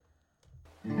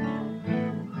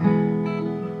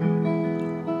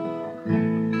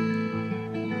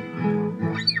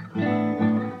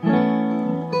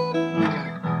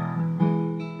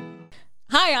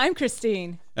Hi, I'm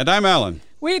Christine. And I'm Alan.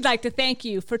 We'd like to thank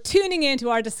you for tuning in to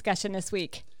our discussion this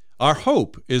week. Our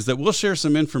hope is that we'll share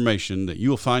some information that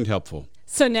you will find helpful.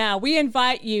 So now we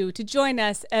invite you to join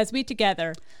us as we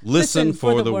together listen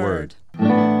for the word.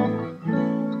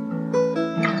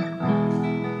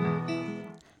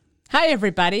 Hi,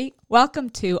 everybody. Welcome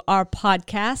to our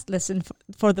podcast, Listen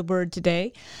for the Word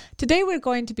today. Today, we're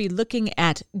going to be looking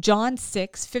at John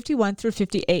 6, 51 through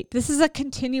 58. This is a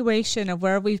continuation of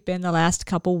where we've been the last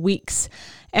couple weeks.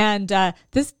 And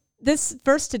this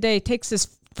verse today takes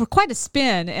us for quite a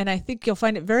spin, and I think you'll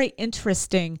find it very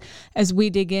interesting as we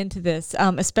dig into this,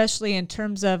 especially in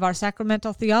terms of our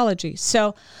sacramental theology.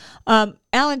 So,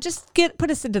 Alan, just put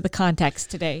us into the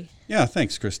context today. Yeah,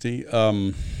 thanks, Christy.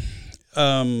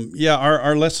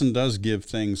 Our lesson does give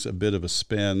things a bit of a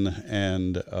spin,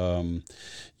 and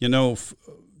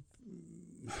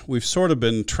we've sort of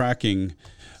been tracking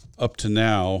up to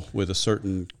now with a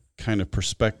certain kind of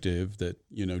perspective that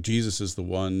Jesus is the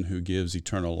one who gives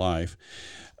eternal life.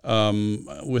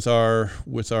 With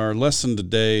our lesson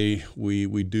today,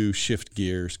 we do shift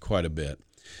gears quite a bit.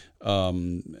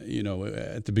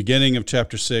 At the beginning of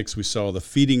chapter 6, we saw the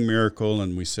feeding miracle,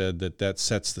 and we said that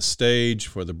sets the stage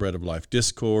for the bread of life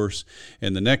discourse.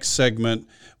 In the next segment,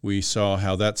 we saw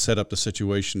how that set up the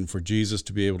situation for Jesus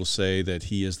to be able to say that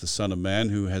he is the Son of Man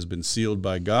who has been sealed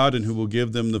by God and who will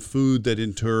give them the food that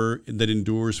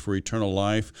endures for eternal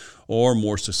life. Or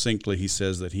more succinctly, he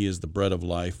says that he is the bread of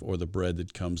life, or the bread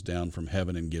that comes down from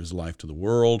heaven and gives life to the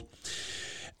world.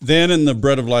 Then in the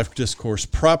bread of life discourse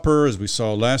proper, as we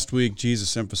saw last week,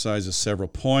 Jesus emphasizes several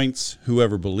points.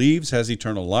 Whoever believes has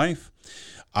eternal life.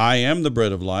 I am the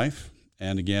bread of life.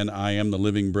 And again, I am the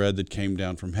living bread that came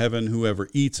down from heaven. Whoever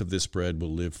eats of this bread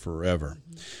will live forever.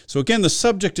 So again, the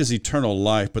subject is eternal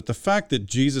life, but the fact that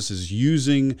Jesus is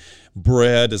using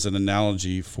bread as an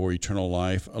analogy for eternal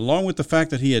life, along with the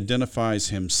fact that he identifies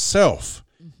himself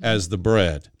as the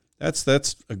bread, That's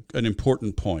an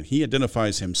important point. He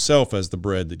identifies himself as the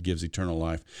bread that gives eternal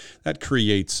life. That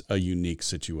creates a unique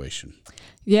situation.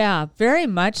 Yeah, very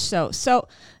much so. So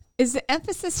is the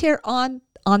emphasis here on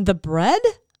the bread?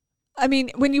 I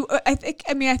mean, I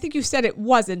think you said it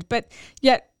wasn't, but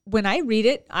yet when I read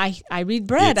it, I read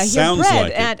bread. I hear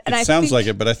bread. It sounds like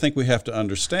it, but I think we have to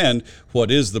understand what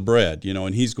is the bread,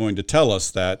 and he's going to tell us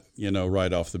that,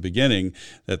 right off the beginning,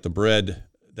 that the bread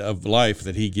of life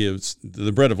that he gives,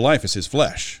 the bread of life is his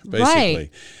flesh, basically. Right.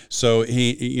 So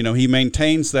he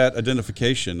maintains that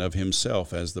identification of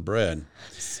himself as the bread.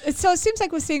 So it seems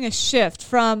like we're seeing a shift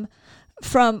from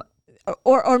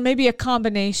or maybe a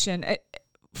combination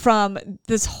from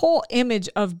this whole image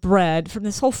of bread, from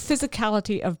this whole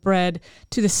physicality of bread,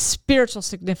 to the spiritual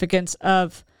significance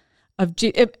of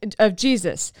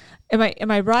Jesus.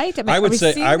 Am I right? I would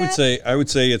say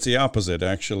it's the opposite,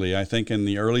 actually. I think in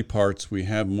the early parts we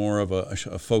have more of a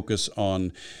focus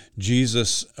on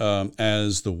Jesus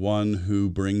as the one who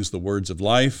brings the words of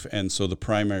life, and so the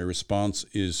primary response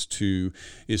is to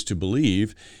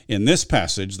believe. In this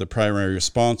passage, the primary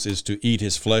response is to eat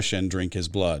his flesh and drink his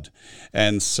blood,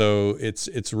 and so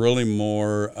it's really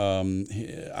more,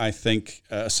 I think,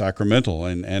 sacramental.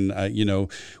 And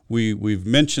we've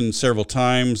mentioned several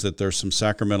times that there's some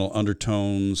sacramental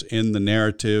undertones in the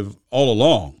narrative all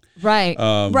along. Right.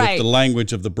 With the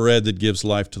language of the bread that gives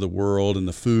life to the world and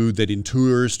the food that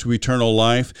endures to eternal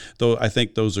life. Though I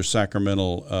think those are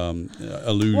sacramental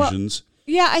allusions. Well,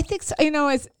 yeah, I think so.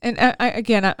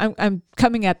 I'm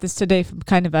coming at this today from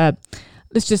kind of a,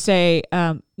 let's just say,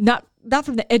 not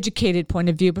from the educated point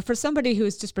of view, but for somebody who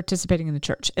is just participating in the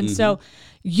church. And so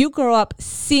you grow up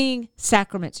seeing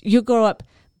sacraments. You grow up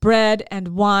bread and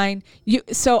wine.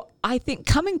 So I think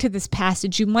coming to this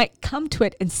passage, you might come to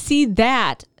it and see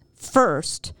that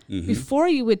first before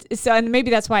you would. So, and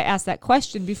maybe that's why I asked that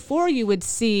question, before you would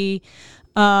see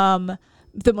the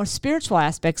more spiritual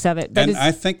aspects of it. And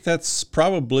I think that's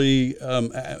probably,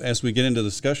 as we get into the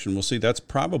discussion, we'll see that's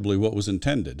probably what was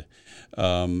intended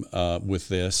with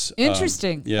this.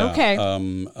 Interesting. Yeah. Okay.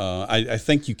 I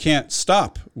think you can't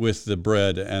stop with the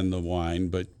bread and the wine,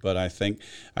 but I think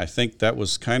that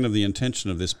was kind of the intention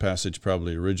of this passage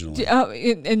probably originally.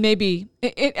 And maybe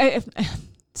it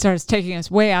starts taking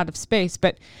us way out of space.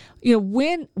 But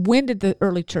when did the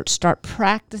early church start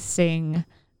practicing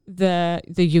the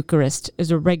Eucharist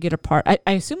as a regular part?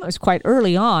 I assume it was quite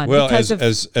early on. Well,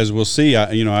 as we'll see,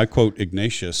 I quote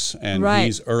Ignatius, and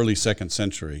he's early 2nd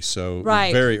century, so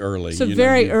very early. So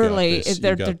very early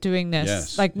they're doing this.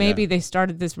 Yes, like maybe they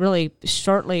started this really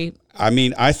shortly. I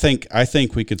mean, I think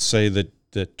we could say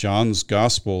that John's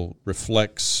gospel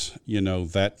reflects,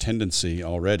 that tendency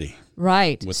already.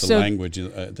 Right. with the language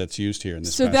that's used here in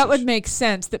this So passage. that would make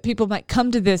sense that people might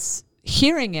come to this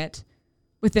hearing it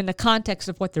within the context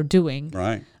of what they're doing.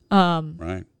 Right.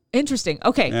 Right. Interesting.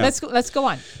 Okay, Yeah. let's go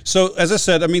on. So as I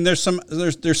said, I mean,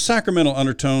 there's sacramental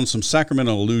undertones, some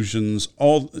sacramental allusions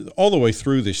all the way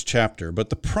through this chapter, but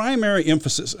the primary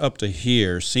emphasis up to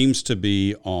here seems to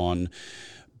be on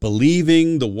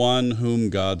believing the one whom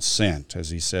God sent, as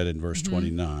he said in verse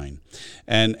 29.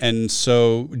 And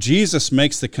so Jesus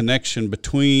makes the connection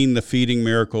between the feeding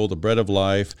miracle, the bread of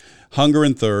life, hunger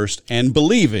and thirst, and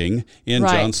believing in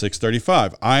Right. John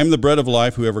 6:35. I am the bread of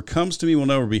life. Whoever comes to me will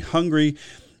never be hungry.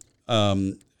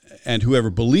 And whoever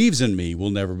believes in me will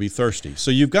never be thirsty. So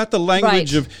you've got the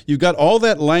language Right. you've got all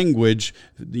that language,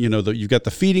 you've got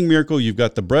the feeding miracle, you've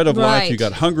got the bread of life, Right. you've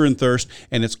got hunger and thirst,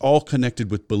 and it's all connected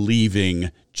with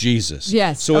believing Jesus.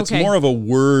 Yes, So it's okay. more of a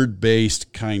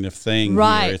word-based kind of thing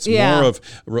Right, here. It's yeah. more of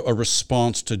a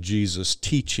response to Jesus'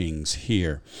 teachings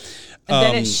here. And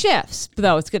then it shifts,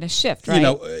 though. It's going to shift,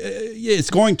 right? It's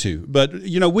going to, but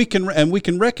we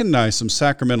can recognize some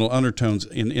sacramental undertones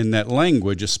in that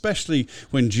language, especially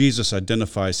when Jesus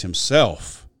identifies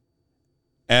himself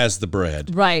as the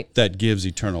bread Right. that gives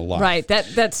eternal life. Right.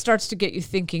 That starts to get you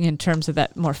thinking in terms of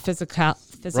that more physical.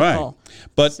 Right.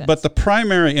 But sense. the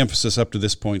primary emphasis up to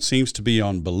this point seems to be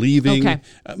on believing, Okay.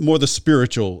 more the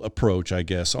spiritual approach, I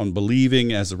guess, on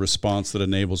believing as a response that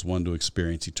enables one to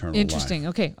experience eternal life. Interesting.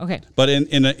 Okay. But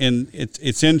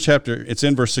it's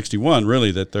in verse 61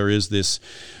 really that there is this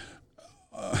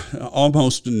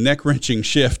almost neck-wrenching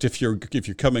shift if you're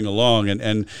coming along,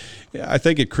 and I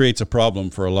think it creates a problem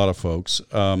for a lot of folks.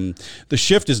 The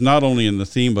shift is not only in the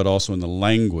theme but also in the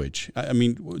language. I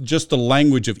mean, just the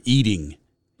language of eating.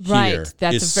 Right. Here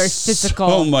That's is a very physical.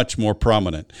 so much more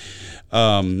prominent.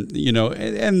 Again,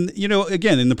 in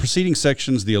the preceding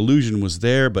sections, the allusion was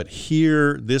there, but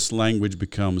here this language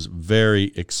becomes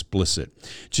very explicit.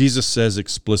 Jesus says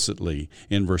explicitly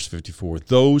in verse 54,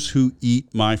 "Those who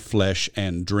eat my flesh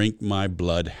and drink my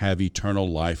blood have eternal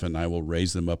life, and I will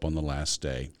raise them up on the last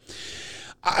day."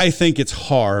 I think it's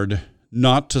hard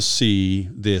not to see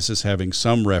this as having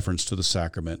some reference to the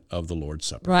sacrament of the Lord's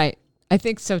Supper. Right. I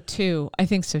think so too.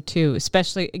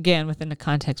 Especially, again, within the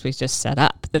context we just set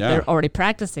up, that they're already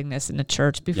practicing this in the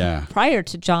church prior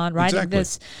to John writing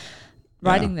this.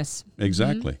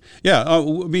 Exactly. Yeah. I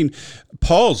mean,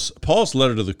 Paul's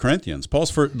letter to the Corinthians,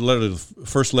 first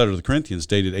letter to the Corinthians,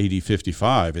 dated AD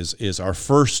 55, is our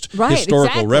first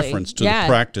historical reference to the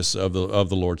practice of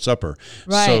the Lord's Supper.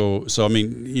 Right. So I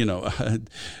mean,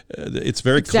 it's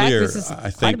very clear.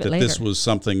 I think that this was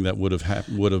something that would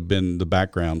have been the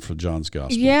background for John's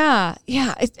gospel. Yeah.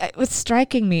 What's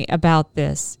striking me about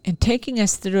this and taking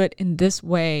us through it in this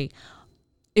way,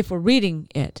 if we're reading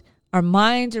it, our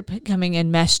minds are becoming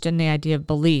enmeshed in the idea of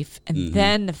belief, and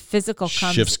then the physical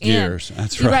comes Shifts in. gears.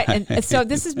 That's right. And so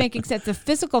this is making sense. The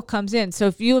physical comes in. So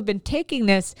if you have been taking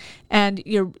this, and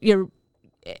you're,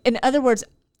 in other words,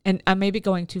 and I may be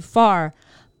going too far,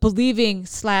 believing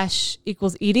 /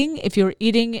 equals eating. If you're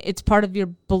eating, it's part of your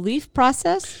belief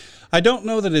process. I don't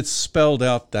know that it's spelled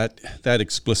out that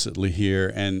explicitly here,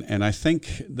 and I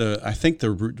think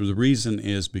the reason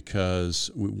is because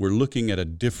we're looking at a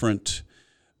different.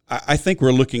 I think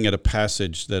we're looking at a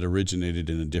passage that originated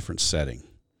in a different setting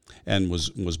and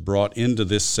was brought into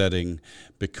this setting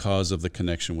because of the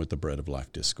connection with the Bread of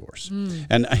Life discourse.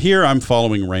 And here I'm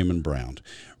following Raymond Brown.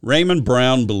 Raymond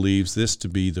Brown believes this to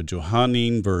be the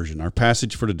Johannine version, our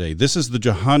passage for today. This is the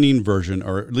Johannine version,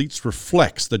 or at least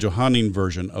reflects the Johannine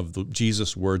version of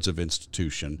Jesus' words of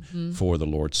institution for the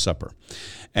Lord's Supper.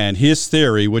 And his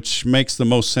theory, which makes the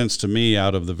most sense to me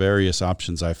out of the various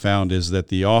options I found, is that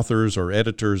the authors or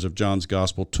editors of John's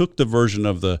Gospel took the version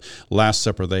of the Last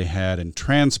Supper they had and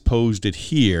transposed it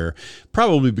here,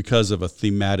 probably because of a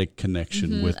thematic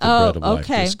connection with the Bread of Life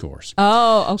discourse.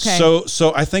 Oh, okay.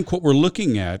 So I think what we're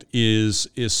looking at is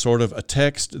sort of a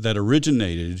text that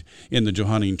originated in the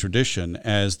Johannine tradition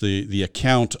as the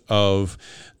account of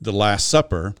the Last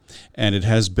Supper, and it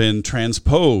has been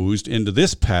transposed into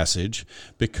this passage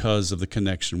because of the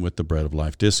connection with the Bread of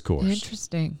Life discourse.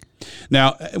 Interesting.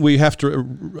 Now, we have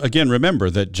to, again, remember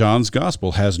that John's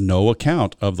Gospel has no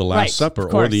account of the Last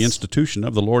Supper or the institution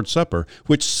of the Lord's Supper,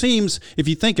 which seems, if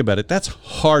you think about it, that's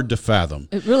hard to fathom.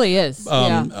 It really is.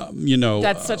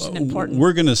 That's such an important.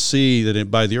 We're going to see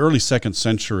that by the early 2nd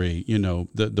century,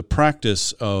 the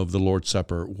practice of the Lord's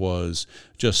Supper was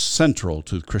just central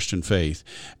to the Christian faith.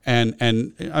 And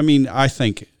I mean, I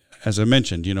think, as I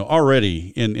mentioned,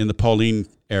 already in the Pauline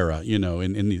era, in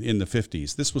the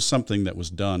 50s, this was something that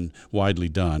was widely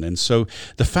done. And so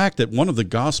the fact that one of the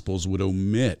Gospels would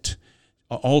omit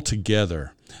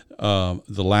altogether,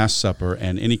 the Last Supper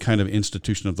and any kind of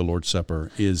institution of the Lord's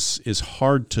Supper is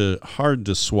hard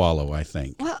to swallow, I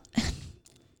think. Well,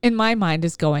 in my mind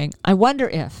is going, I wonder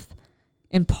if,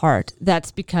 in part,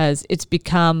 that's because it's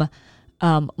become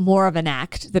more of an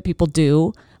act that people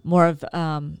do, more of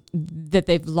that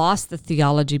they've lost the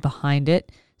theology behind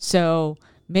it. So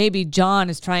maybe John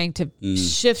is trying to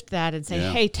shift that and say,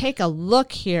 hey, take a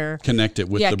look here. Connect it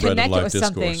with the Bread of Life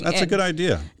discourse. That's a good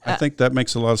idea. I think that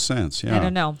makes a lot of sense. Yeah. I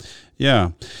don't know.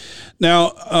 Yeah.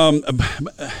 Now,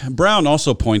 Brown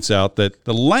also points out that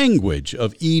the language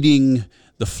of eating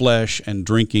the flesh and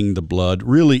drinking the blood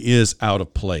really is out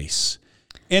of place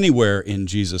anywhere in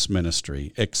Jesus'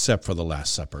 ministry except for the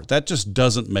Last Supper. That just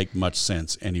doesn't make much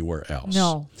sense anywhere else.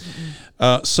 No.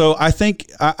 So I think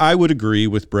I would agree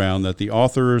with Brown that the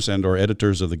authors and or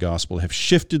editors of the gospel have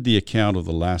shifted the account of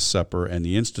the Last Supper and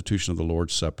the institution of the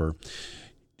Lord's Supper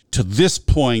to this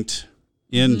point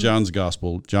in John's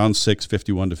gospel, John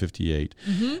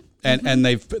 6:51-58. And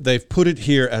they've put it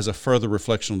here as a further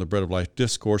reflection on the Bread of Life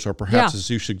discourse, or perhaps, as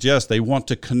you suggest, they want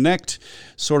to connect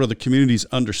sort of the community's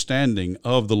understanding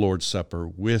of the Lord's Supper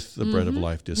with the Bread of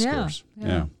Life discourse.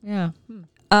 Yeah.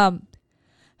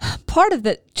 Part of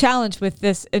the challenge with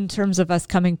this, in terms of us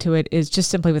coming to it, is just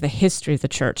simply with the history of the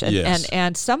church,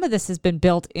 and some of this has been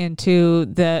built into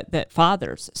the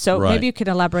fathers. So maybe you could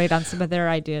elaborate on some of their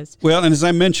ideas. Well, and as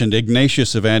I mentioned,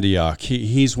 Ignatius of Antioch,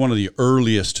 he's one of the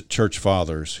earliest church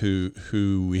fathers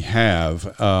who we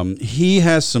have. He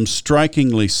has some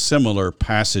strikingly similar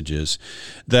passages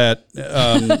that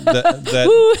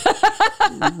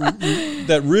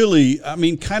that really, I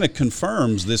mean, kind of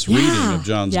confirms this reading of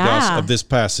John's gospel, of this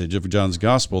passage of John's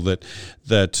gospel, that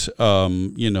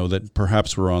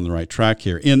perhaps we're on the right track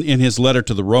here. In his letter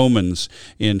to the Romans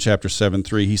in chapter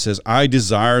 7:3, he says, "I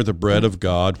desire the bread of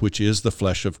God, which is the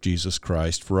flesh of Jesus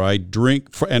Christ, for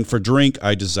drink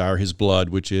I desire his blood,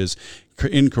 which is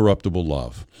incorruptible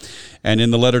love." And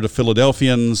in the letter to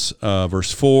Philadelphians,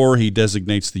 verse 4, he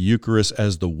designates the Eucharist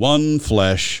as the one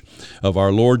flesh of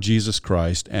our Lord Jesus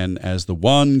Christ and as the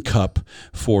one cup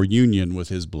for union with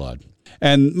his blood.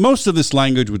 And most of this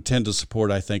language would tend to support,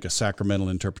 I think, a sacramental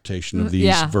interpretation of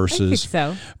these verses. I think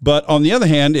so. But on the other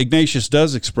hand, Ignatius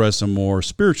does express a more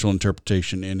spiritual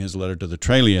interpretation in his letter to the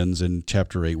Trallians in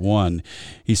chapter 8:1.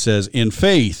 He says, "In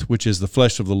faith, which is the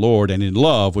flesh of the Lord, and in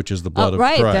love, which is the blood of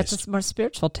Christ." Right, that's a more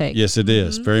spiritual take. Yes, it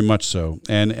is, very much so,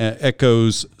 and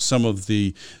echoes some of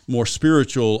the more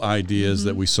spiritual ideas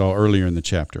that we saw earlier in the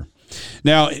chapter.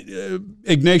 Now,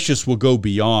 Ignatius will go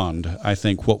beyond, I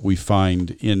think, what we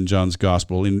find in John's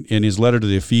gospel. In his letter to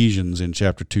the Ephesians in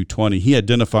chapter 2:20, he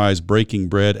identifies breaking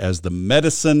bread as the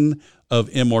medicine of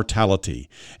immortality.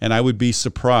 And I would be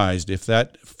surprised if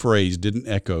that phrase didn't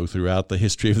echo throughout the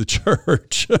history of the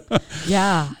church.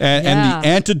 And the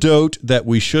antidote that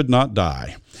we should not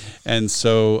die. And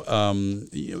so,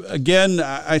 again,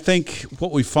 I think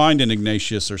what we find in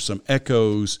Ignatius are some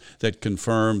echoes that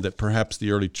confirm that perhaps in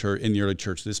the early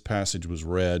church, this passage was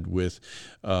read with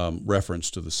reference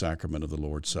to the sacrament of the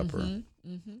Lord's Supper.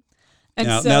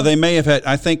 Now they may have had.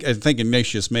 I think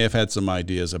Ignatius may have had some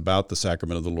ideas about the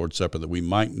sacrament of the Lord's Supper that we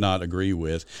might not agree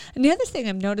with. And the other thing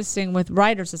I'm noticing with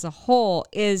writers as a whole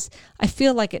is I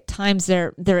feel like at times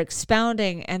they're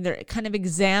expounding and they're kind of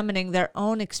examining their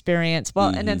own experience. Well,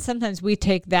 and then sometimes we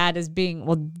take that as being,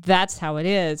 well, that's how it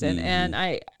is. And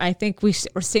I think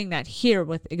we're seeing that here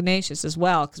with Ignatius as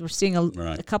well, because we're seeing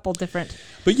a couple different.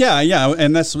 But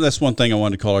and that's one thing I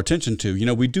wanted to call our attention to. You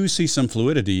know, we do see some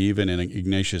fluidity even in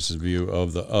Ignatius's view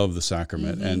of the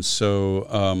sacrament, and so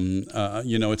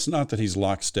it's not that he's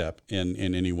lockstep in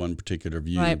any one particular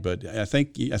view, but I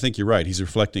think you're right. He's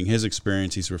reflecting his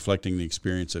experience. He's reflecting the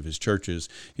experience of his churches,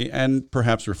 and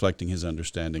perhaps reflecting his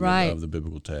understanding of the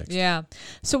biblical text. Yeah.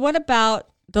 So what about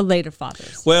the later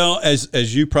fathers? Well,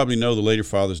 as you probably know, the later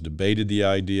fathers debated the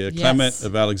idea. Yes. Clement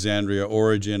of Alexandria,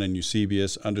 Origen, and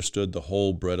Eusebius understood the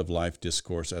whole bread of life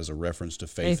discourse as a reference to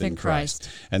faith in Christ.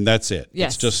 And that's it.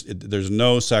 Yes. It's just, there's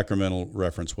no sacramental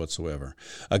reference whatsoever.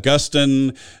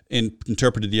 Augustine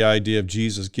interpreted the idea of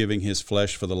Jesus giving his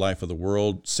flesh for the life of the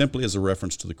world simply as a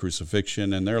reference to the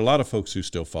crucifixion, and there are a lot of folks who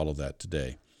still follow that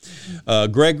today.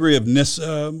 Gregory of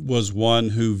Nyssa was one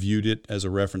who viewed it as a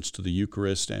reference to the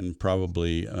Eucharist, and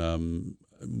probably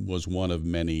was one of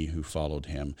many who followed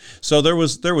him. So there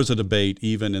was a debate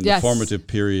even in the formative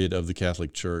period of the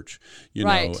Catholic Church,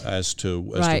 as to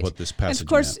what this passage meant. And of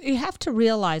course, you have to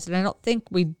realize, and I don't think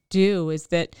we do, is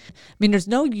that, I mean, there's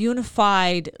no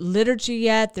unified liturgy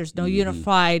yet. There's no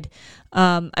unified.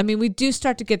 We do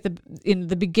start to get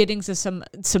the beginnings of some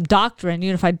doctrine,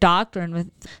 unified doctrine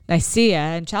with Nicaea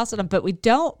and Chalcedon, but we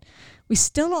don't we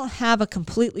still don't have a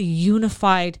completely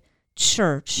unified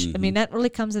church. I mean, that really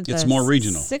comes into It's more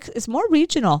regional. It's more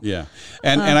regional. Yeah,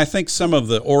 and I think some of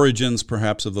the origins,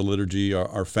 perhaps, of the liturgy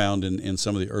are found in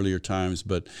some of the earlier times,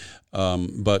 but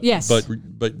Yes.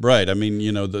 but right. I mean,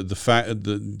 the fact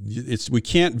we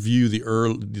can't view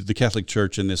the Catholic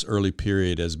Church in this early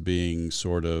period as being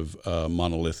sort of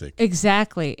monolithic.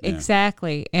 Exactly.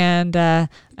 And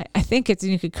I think it's,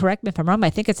 and you could correct me if I'm wrong, but I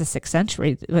think it's the 6th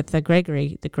century with the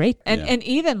Gregory the Great. And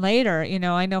even later,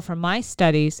 I know from my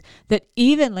studies that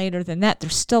even later than that,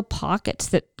 there's still pockets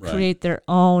that create their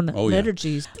own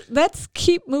liturgies. Let's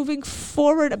keep moving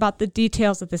forward about the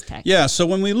details of this text. Yeah, so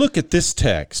when we look at this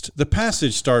text, the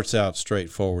passage starts out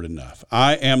straightforward enough.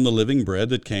 I am the living bread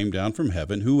that came down from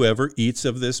heaven. Whoever eats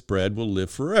of this bread will live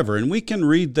forever. And we can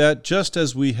read that just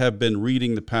as we have been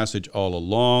reading the passage all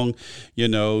along,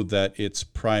 that it's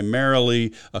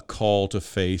primarily a call to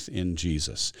faith in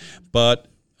Jesus. But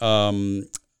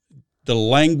the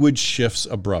language shifts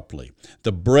abruptly.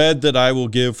 The bread that I will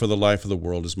give for the life of the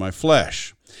world is my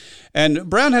flesh. And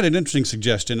Brown had an interesting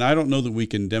suggestion. I don't know that we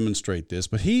can demonstrate this,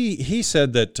 but he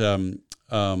said that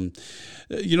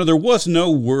there was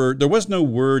no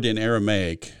word in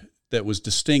Aramaic that was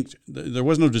distinct. There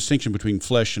was no distinction between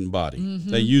flesh and body.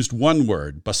 They used one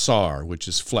word, basar, which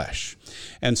is flesh.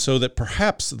 And so that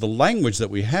perhaps the language that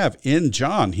we have in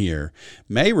John here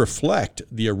may reflect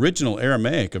the original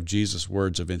Aramaic of Jesus'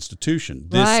 words of institution.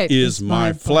 This is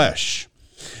my flesh.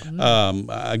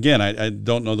 Again, I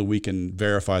don't know that we can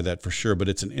verify that for sure, but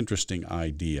it's an interesting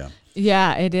idea.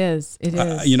 Yeah, it is. It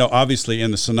is. Obviously,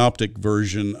 in the synoptic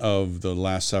version of the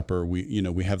Last Supper,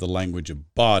 we have the language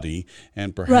of body,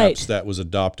 and perhaps that was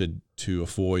adopted to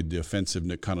avoid the offensive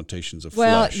connotations of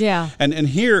flesh. Yeah. And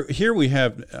here we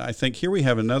have, I think,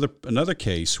 another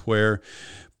case where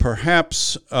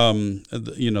perhaps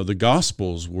the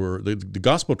Gospels were the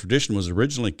Gospel tradition was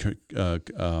originally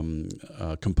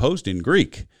composed in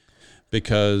Greek,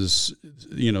 because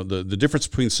the difference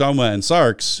between soma and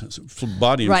sarx,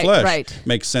 body and flesh,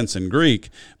 makes sense in Greek,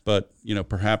 but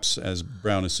perhaps, as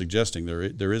Brown is suggesting,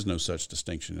 there is no such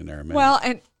distinction in Aramaic. Well,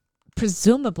 and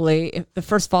presumably, if the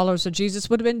first followers of Jesus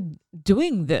would have been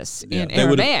doing this in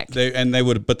Aramaic. They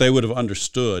would have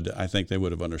understood. I think they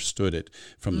would have understood it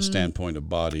from the standpoint of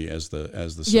body, as the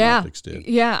synoptics did.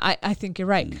 Yeah, I think you're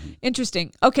right.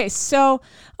 Interesting. Okay, so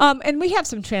and we have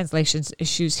some translations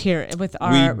issues here with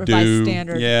our Revised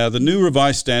Standard. Yeah, the New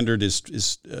Revised Standard is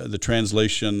the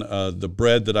translation, the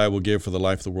bread that I will give for the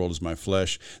life of the world is my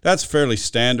flesh. That's fairly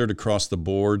standard across the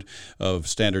board of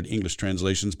standard English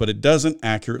translations, but it doesn't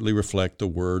accurately reflect the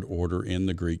word order in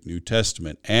the Greek New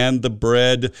Testament. And the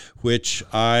bread which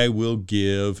I will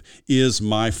give is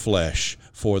my flesh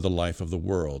for the life of the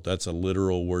world. That's a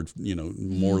literal word,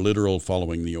 more literal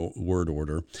following the word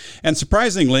order. And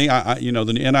surprisingly, the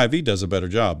NIV does a better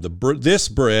job. This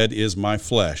bread is my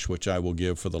flesh, which I will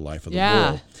give for the life of the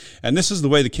world. And this is the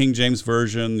way the King James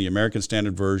Version, the American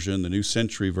Standard Version, the New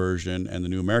Century Version, and the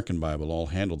New American Bible all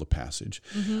handle the passage.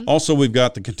 Also, we've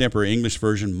got the Contemporary English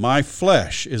Version. My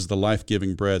flesh is the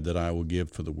life-giving bread that I will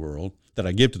give for the world, that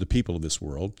I give to the people of this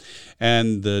world.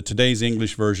 And today's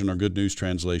English version, or Good News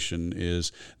Translation,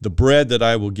 is the bread that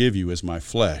I will give you is my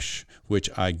flesh, which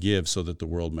I give so that the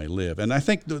world may live. And I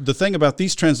think the thing about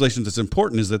these translations that's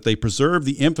important is that they preserve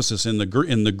the emphasis in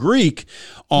the Greek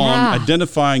on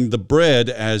identifying the bread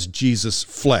as Jesus'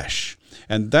 flesh.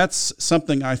 And that's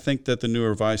something I think that the New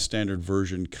Revised Standard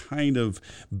Version kind of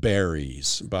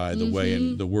buries by the way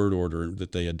in the word order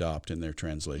that they adopt in their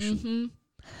translation.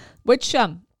 Which,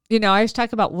 I was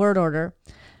talking about word order.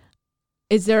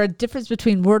 Is there a difference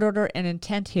between word order and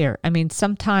intent here? I mean,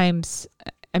 sometimes,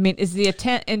 is the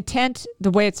intent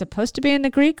the way it's supposed to be in the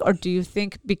Greek, or do you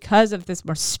think because of this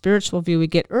more spiritual view we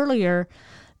get earlier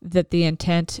that the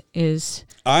intent is?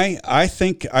 I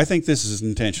think this is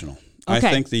intentional.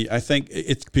 Okay. I think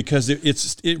it's because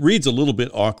it reads a little bit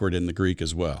awkward in the Greek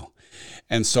as well,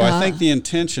 and so I think the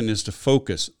intention is to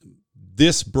focus.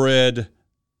 This bread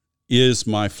is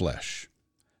my flesh.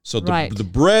 So the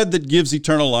bread that gives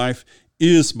eternal life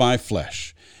is my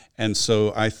flesh. And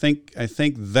so I think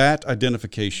that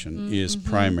identification is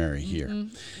primary here.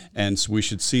 And so we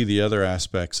should see the other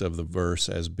aspects of the verse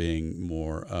as being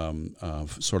more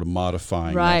sort of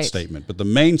modifying that statement. But the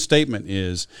main statement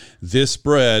is, this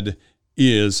bread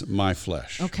is my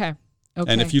flesh. Okay.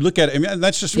 And if you look at it,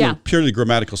 that's just from a purely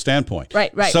grammatical standpoint.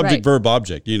 Right. Subject, verb,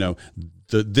 object,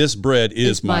 this bread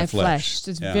is my flesh.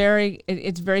 It's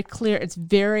very clear. It's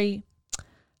very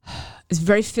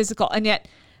physical, and yet,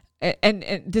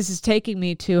 and this is taking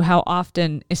me to how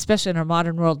often, especially in our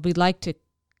modern world, we like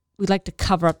to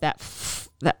cover up that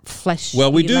flesh.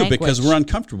 Well, we do because we're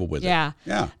uncomfortable with it.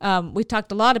 Yeah. We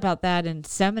talked a lot about that in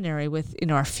seminary with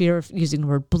our fear of using the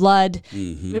word blood,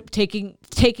 taking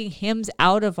hymns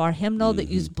out of our hymnal that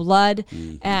use blood,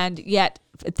 and yet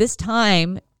at this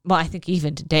time, well, I think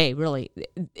even today, really,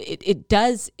 it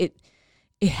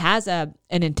has an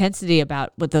intensity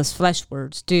about what those flesh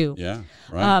words do. Yeah.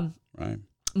 Right. Right.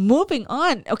 Moving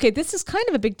on. Okay, this is kind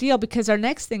of a big deal because our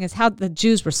next thing is how the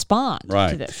Jews respond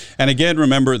to this. And again,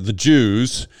 remember the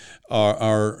Jews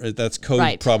are that's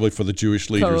code probably for the Jewish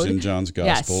leaders in John's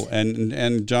gospel. Yes.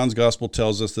 And John's gospel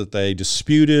tells us that they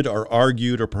disputed or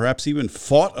argued or perhaps even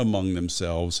fought among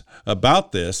themselves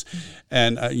about this.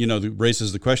 And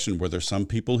raises the question, were there some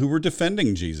people who were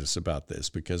defending Jesus about this?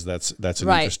 Because that's an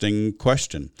interesting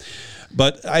question.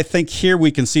 But I think here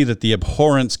we can see that the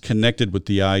abhorrence connected with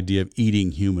the idea of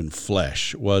eating human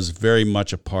flesh was very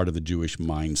much a part of the Jewish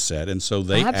mindset. And so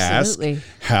they asked,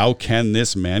 how can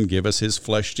this man give us his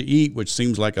flesh to eat? Which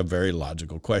seems like a very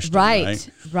logical question. Right.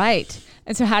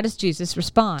 And so how does Jesus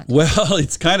respond? Well,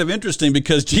 it's kind of interesting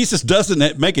because Jesus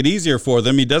doesn't make it easier for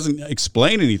them. He doesn't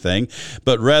explain anything,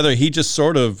 but rather he just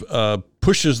sort of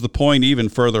pushes the point even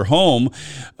further home.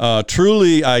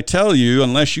 Truly, I tell you,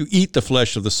 unless you eat the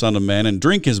flesh of the Son of Man and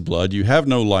drink his blood, you have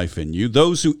no life in you.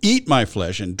 Those who eat my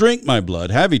flesh and drink my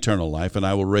blood have eternal life, and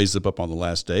I will raise them up on the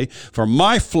last day. For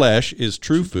my flesh is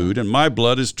true food, and my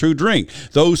blood is true drink.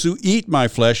 Those who eat my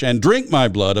flesh and drink my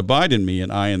blood abide in me,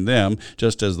 and I in them,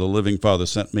 just as the living Father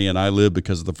sent me, and I live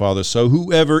because of the Father. So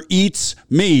whoever eats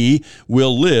me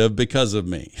will live because of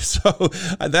me. So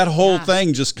that whole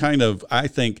thing just kind of, I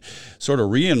think, sort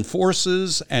of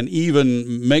reinforces and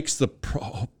even makes the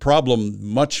problem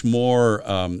much more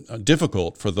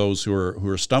difficult for those who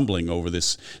are stumbling over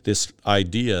this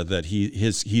idea that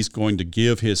he's going to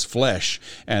give his flesh,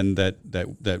 and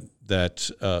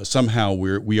that somehow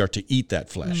we are to eat that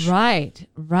flesh. Right.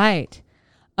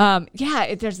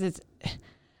 There's this.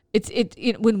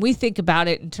 When we think about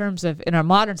it in terms of in our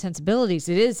modern sensibilities,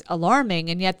 it is alarming,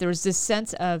 and yet there's this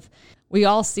sense of we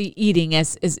all see eating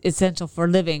as essential for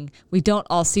living. We don't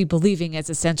all see believing as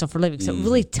essential for living. So it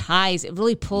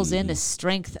really pulls in the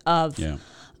strength of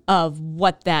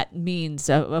what that means,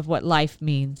 of what life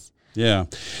means. Yeah.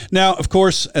 Now, of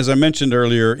course, as I mentioned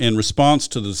earlier, in response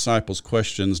to the disciples'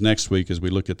 questions next week, as we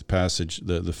look at the passage,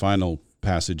 the final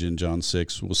passage in John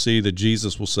 6, we'll see that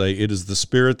Jesus will say, "It is the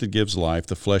Spirit that gives life.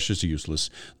 The flesh is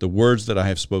useless. The words that I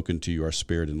have spoken to you are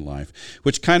spirit and life,"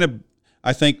 which kind of,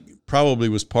 I think, probably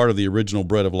was part of the original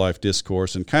Bread of Life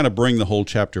discourse and kind of bring the whole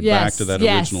chapter back to that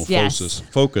original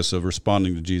focus of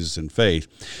responding to Jesus in faith.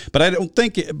 But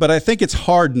I think it's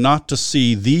hard not to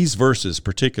see these verses,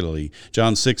 particularly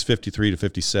John 6:53 to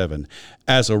 57,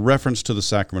 as a reference to the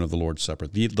sacrament of the Lord's Supper.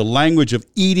 The language of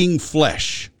eating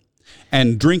flesh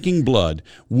and drinking blood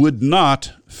would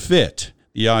not fit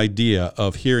the idea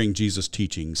of hearing Jesus'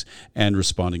 teachings and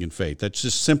responding in faith. That's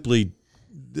just simply,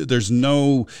 there's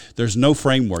no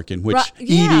framework in which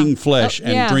eating flesh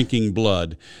and drinking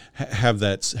blood have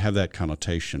that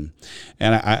connotation.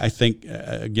 And I think,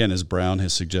 again, as Brown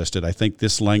has suggested, I think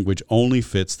this language only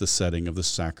fits the setting of the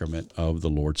sacrament of the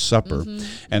Lord's Supper.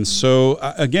 And so,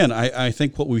 again, I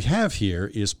think what we have here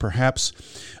is perhaps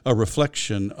a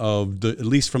reflection of, at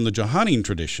least from the Johannine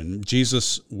tradition,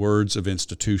 Jesus' words of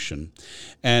institution,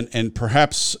 and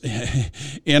perhaps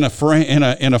in a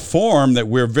form that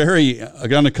we're very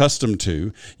unaccustomed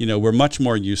to. We're much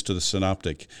more used to the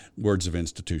synoptic words of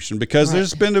institution because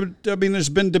there's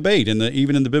been debate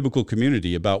even in the biblical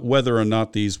community about whether or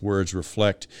not these words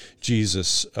reflect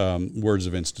Jesus' words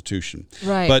of institution.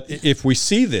 Right. But if we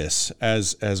see this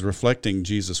as reflecting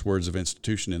Jesus' words of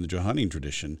institution in the Johannine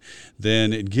tradition,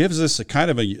 then it gives us a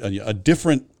kind of a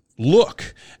different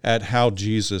look at how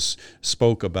Jesus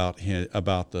spoke about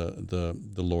the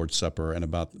Lord's Supper and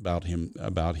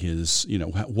about his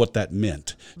what that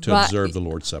meant to observe the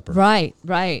Lord's Supper. Right.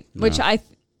 Which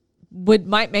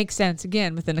might make sense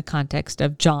again within the context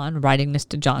of John writing this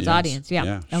to John's audience.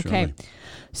 Yeah. Okay. Surely.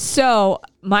 So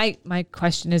my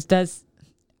question is,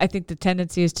 I think the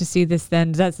tendency is to see this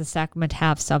then, does the sacrament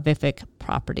have salvific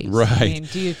properties? Right. I mean,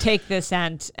 do you take this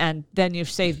and then you're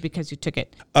saved because you took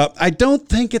it? I don't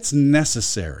think it's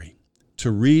necessary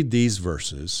to read these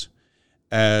verses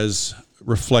as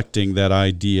reflecting that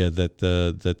idea that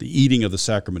the eating of the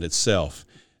sacrament itself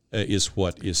is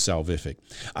what is salvific.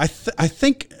 I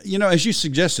think, as you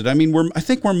suggested, I mean, I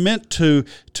think we're meant to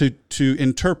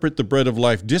interpret the Bread of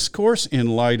Life discourse in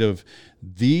light of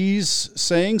these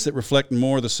sayings that reflect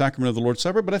more the sacrament of the Lord's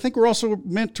Supper, but I think we're also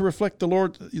meant to reflect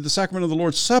the sacrament of the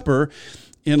Lord's Supper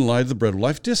in light of the Bread of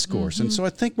Life discourse. And so I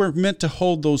think we're meant to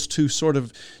hold those two sort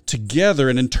of together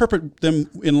and interpret them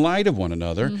in light of one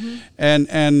another.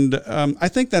 And I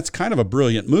think that's kind of a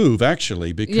brilliant move,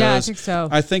 actually, because Yeah, I think so.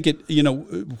 I think it,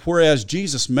 whereas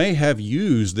Jesus may have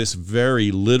used this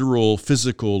very literal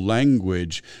physical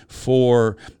language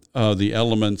for the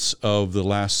elements of the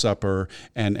Last Supper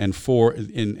and in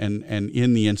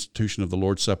the institution of the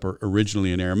Lord's Supper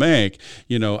originally in Aramaic,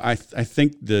 I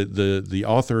think the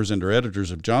authors and or editors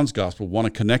of John's Gospel want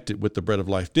to connect it with the Bread of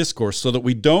Life discourse so that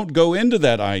we don't go into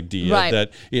that idea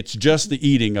that it's just the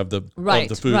eating of the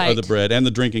food of the bread and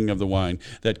the drinking of the wine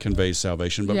that conveys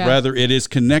salvation, but rather it is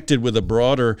connected with a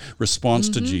broader response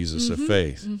to Jesus of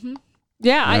faith.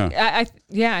 Yeah,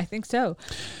 I think so.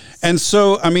 And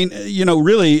so,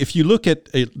 really, if you look at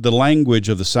the language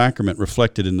of the sacrament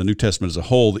reflected in the New Testament as a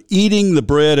whole, eating the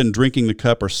bread and drinking the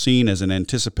cup are seen as an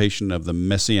anticipation of the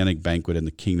messianic banquet in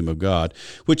the kingdom of God,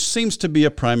 which seems to be a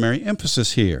primary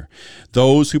emphasis here.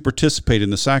 Those who participate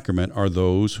in the sacrament are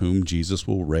those whom Jesus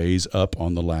will raise up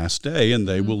on the last day, and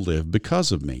they will live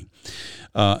because of me.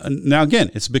 Now, again,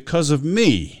 it's because of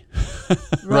me,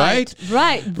 right?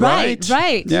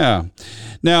 Right. Yeah.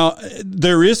 Now,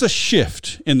 there is a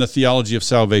shift in the theology of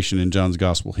salvation in John's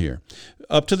Gospel here.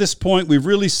 Up to this point, we've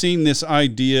really seen this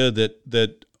idea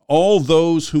that all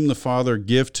those whom the Father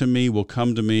give to me will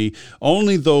come to me.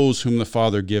 Only those whom the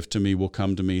Father give to me will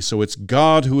come to me. So it's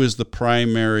God who is the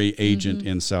primary agent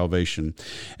in salvation.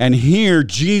 And here,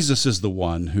 Jesus is the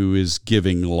one who is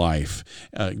giving life,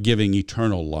 giving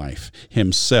eternal life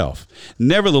himself.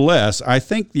 Nevertheless, I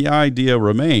think the idea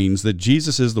remains that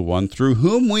Jesus is the one through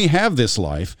whom we have this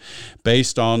life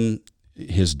based on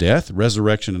his death,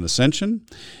 resurrection, and ascension.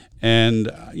 And,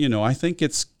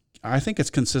 I think it's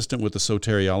consistent with the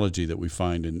soteriology that we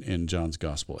find in John's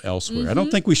Gospel elsewhere. I don't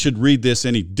think we should read this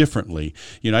any differently.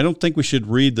 I don't think we should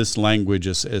read this language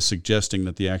as suggesting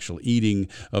that the actual eating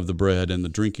of the bread and the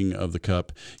drinking of the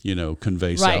cup,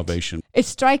 convey salvation. It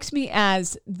strikes me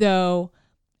as though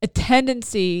a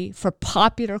tendency for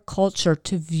popular culture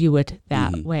to view it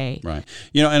that way. Right.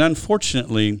 And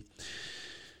unfortunately,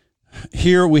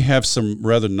 here we have some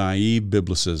rather naive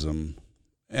biblicism.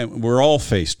 And we're all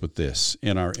faced with this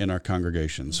in our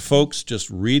congregations. Folks just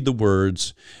read the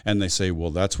words and they say,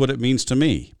 "Well, that's what it means to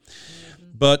me."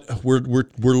 But we're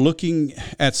looking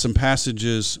at some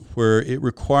passages where it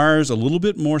requires a little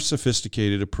bit more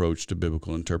sophisticated approach to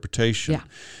biblical interpretation. Yeah.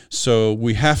 So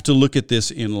we have to look at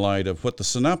this in light of what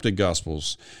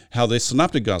how the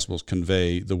Synoptic Gospels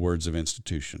convey the words of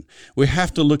institution. We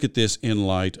have to look at this in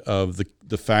light of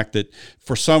the fact that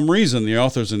for some reason the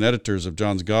authors and editors of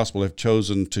John's Gospel have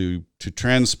chosen to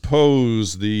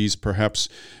transpose these perhaps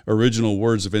original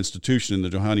words of institution in the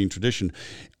Johannine tradition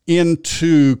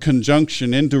into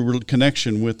connection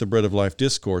with the Bread of Life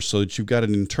discourse, so that you've got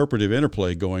an interpretive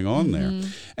interplay going on there.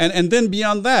 And then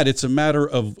beyond that, it's a matter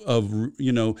of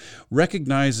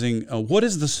recognizing what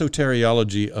is the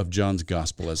soteriology of John's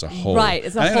Gospel as a whole. Right,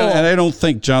 as a whole. And I don't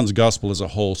think John's Gospel as a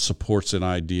whole supports an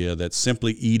idea that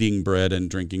simply eating bread and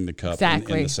drinking the cup in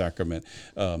the sacrament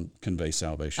convey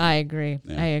salvation. I agree.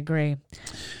 Yeah. I agree.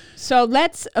 So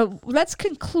let's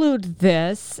conclude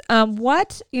this.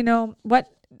 What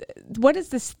is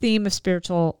this theme of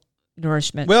spiritual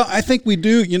nourishment? Well, I think we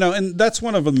do, and that's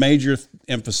one of the major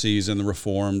emphases in the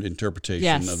Reformed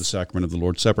interpretation of the sacrament of the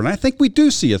Lord's Supper. And I think we do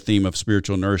see a theme of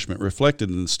spiritual nourishment reflected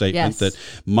in the statement that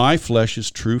my flesh is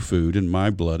true food and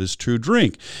my blood is true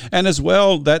drink. And as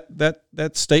well,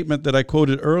 that statement that I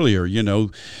quoted earlier,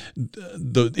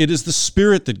 it is the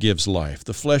spirit that gives life.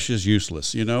 The flesh is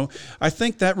useless. I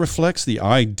think that reflects the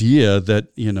idea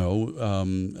that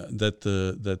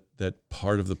that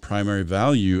part of the primary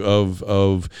value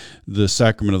of the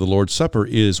sacrament of the Lord's Supper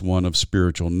is one of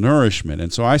spiritual nourishment.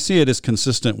 And so I see it as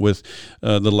consistent with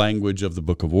the language of the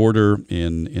Book of Order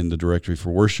in the Directory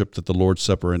for Worship, that the Lord's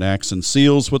Supper enacts and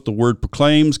seals what the Word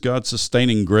proclaims, God's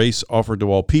sustaining grace offered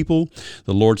to all people.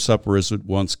 The Lord's Supper is at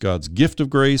once God's gift of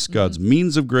grace, God's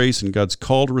means of grace, and God's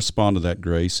call to respond to that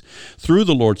grace. Through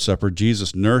the Lord's Supper,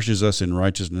 Jesus nourishes us in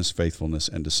righteousness, faithfulness,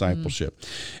 and discipleship.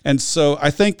 And so I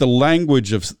think the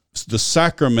language of the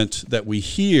sacrament that we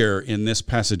hear in this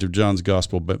passage of John's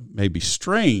Gospel but may be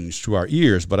strange to our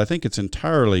ears, but I think it's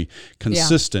entirely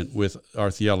consistent with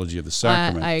our theology of the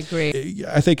sacrament. I agree.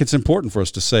 I think it's important for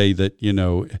us to say that,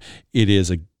 it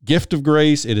is a gift of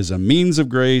grace, it is a means of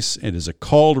grace, it is a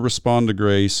call to respond to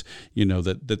grace,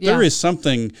 that there is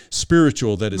something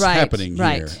spiritual that is happening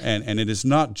here. And it is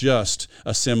not just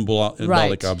a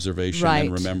symbolic observation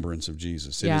and remembrance of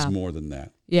Jesus. It is more than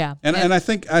that. Yeah. And I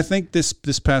think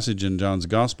this passage in John's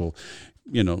Gospel,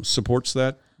 supports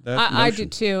that notion.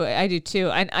 I do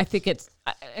too. And I think it's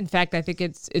in fact, I think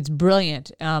it's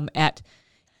brilliant at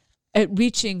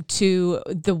reaching to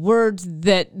the words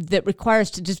that requires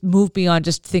to just move beyond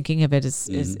just thinking of it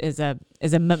as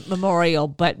a memorial,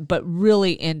 but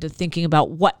really into thinking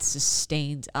about what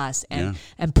sustains us and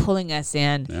pulling us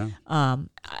in. Yeah.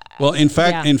 Well, in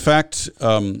fact,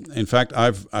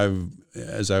 I've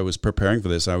as I was preparing for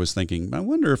this, I was thinking, I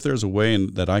wonder if there's a way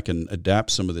that I can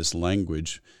adapt some of this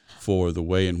language for the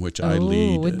way in which I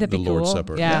lead the Lord's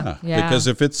Supper. Yeah. Because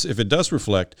if it does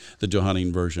reflect the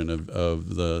Johannine version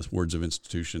of the words of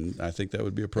institution, I think that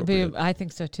would be appropriate. I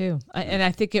think so too, and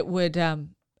I think it would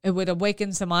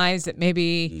awaken some eyes that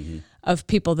maybe of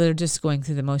people that are just going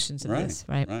through the motions of this.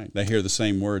 Right. They hear the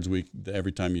same words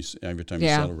every time you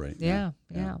celebrate. Yeah.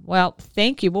 Well,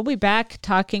 thank you. We'll be back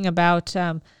talking about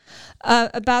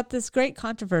this great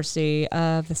controversy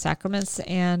of the sacraments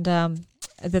and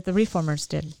that the Reformers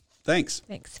did. Thanks.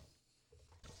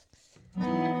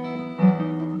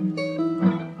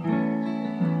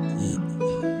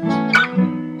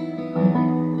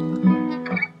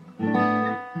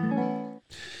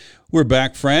 We're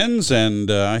back, friends,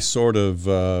 and I sort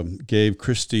of gave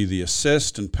Christy the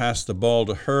assist and passed the ball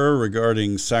to her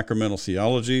regarding sacramental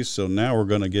theology. So now we're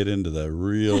going to get into the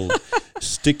real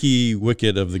sticky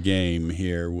wicket of the game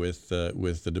here with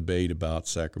the debate about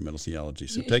sacramental theology.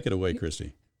 So take it away,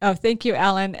 Christy. Oh, thank you,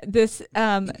 Alan. This,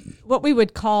 what we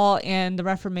would call in the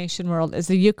Reformation world is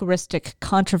the Eucharistic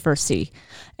controversy.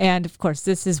 And of course,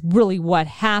 this is really what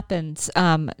happens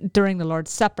during the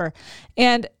Lord's Supper.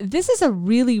 And this is a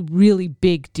really, really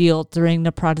big deal during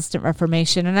the Protestant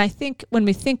Reformation. And I think when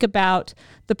we think about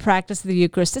the practice of the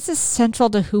Eucharist, this is central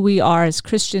to who we are as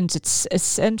Christians. It's a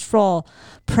central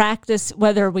practice,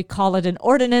 whether we call it an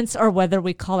ordinance or whether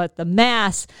we call it the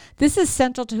Mass. This is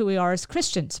central to who we are as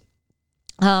Christians.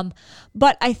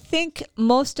 But I think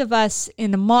most of us in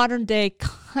the modern day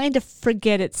kind of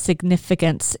forget its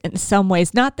significance in some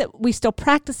ways. Not that we still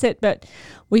practice it, but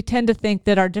we tend to think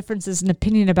that our differences in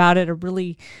opinion about it are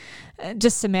really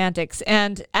just semantics.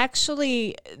 And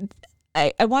actually,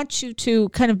 I want you to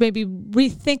kind of maybe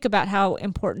rethink about how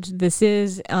important this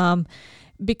is,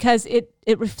 because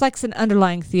it reflects an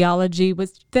underlying theology,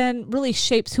 which then really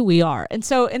shapes who we are. And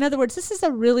so, in other words, this is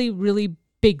a really, really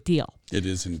big deal. It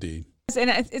is indeed. And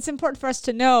it's important for us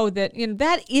to know that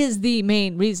that is the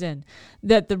main reason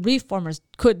that the Reformers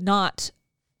could not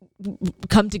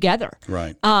come together.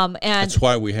 Right. And that's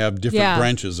why we have different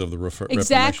branches of the Reformation.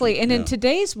 Exactly. And in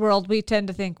today's world, we tend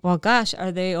to think, well, gosh,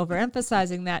 are they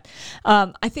overemphasizing that?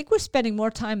 I think we're spending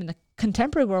more time in the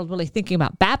contemporary world really thinking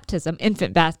about baptism,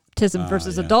 infant baptism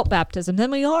versus adult baptism,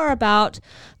 than we are about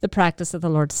the practice of the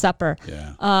Lord's Supper.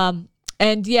 Yeah.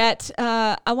 And yet,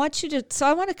 I want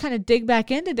to kind of dig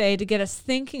back in today to get us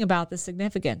thinking about the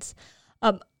significance.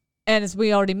 And as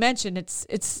we already mentioned,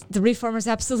 it's the Reformers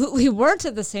absolutely weren't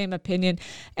of the same opinion.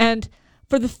 And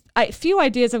for the few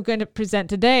ideas I'm going to present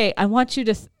today, I want you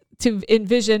to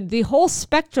envision the whole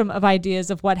spectrum of ideas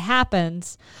of what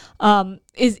happens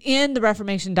is in the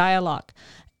Reformation dialogue.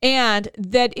 And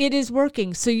that it is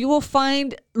working. So you will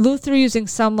find Luther using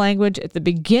some language at the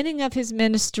beginning of his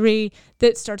ministry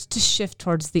that starts to shift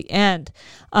towards the end.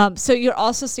 So you're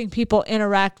also seeing people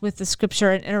interact with the scripture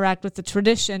and interact with the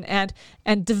tradition and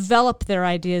develop their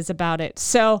ideas about it.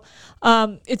 So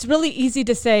it's really easy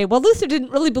to say, well, Luther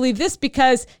didn't really believe this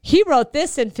because he wrote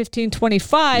this in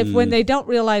 1525 when they don't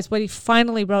realize what he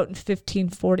finally wrote in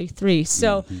 1543.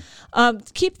 So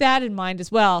keep that in mind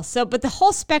as well. So, but the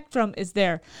whole spectrum is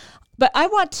there. But I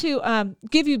want to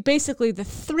give you basically the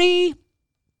three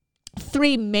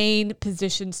main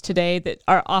positions today that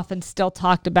are often still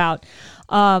talked about,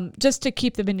 just to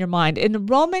keep them in your mind. In the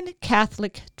Roman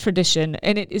Catholic tradition,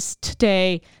 and it is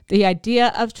today the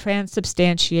idea of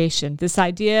transubstantiation, this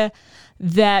idea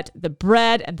that the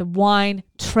bread and the wine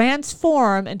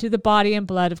transform into the body and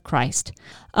blood of Christ.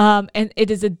 And it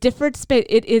is a different space.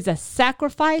 It is a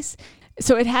sacrifice.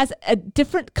 So it has a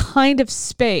different kind of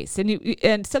space.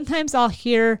 And sometimes I'll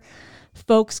hear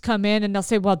folks come in and they'll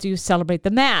say, well, do you celebrate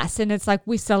the Mass? And it's like,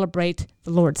 we celebrate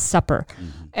the Lord's Supper.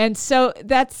 Mm-hmm. And so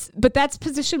that's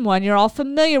position one. You're all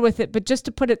familiar with it, but just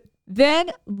to put it,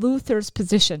 then Luther's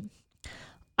position.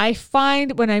 I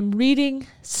find when I'm reading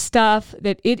stuff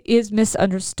that it is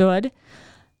misunderstood.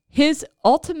 His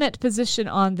ultimate position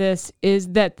on this is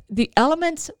that the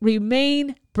elements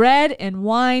remain bread and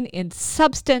wine in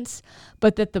substance,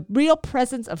 but that the real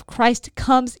presence of Christ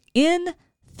comes in,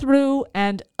 through,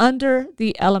 and under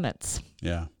the elements.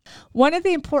 Yeah. One of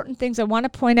the important things I want to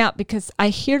point out, because I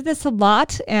hear this a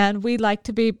lot, and we like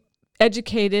to be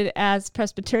educated as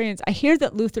Presbyterians, I hear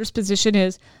that Luther's position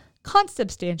is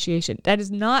consubstantiation. That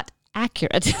is not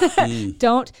accurate.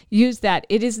 Don't use that.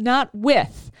 It is not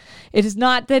with. It is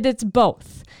not that it's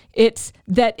both. It's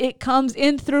that it comes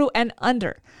in, through, and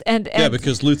under. And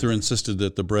because Luther insisted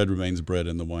that the bread remains bread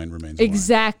and the wine remains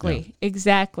exactly, wine.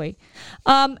 Exactly.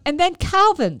 And then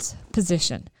Calvin's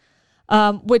position,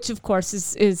 which of course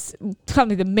is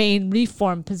probably the main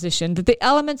Reformed position, that the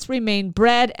elements remain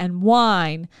bread and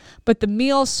wine, but the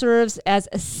meal serves as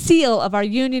a seal of our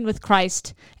union with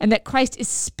Christ, and that Christ is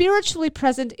spiritually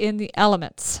present in the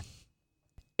elements.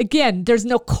 Again, there's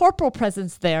no corporal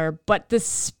presence there, but the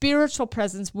spiritual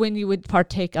presence when you would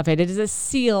partake of it. It is a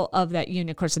seal of that union,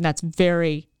 of course, and that's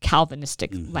very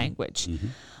Calvinistic language.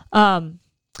 And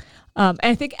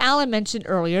I think Alan mentioned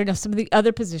earlier, some of the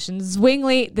other positions.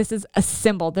 Zwingli, this is a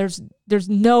symbol. There's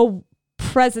no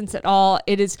presence at all.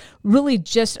 It is really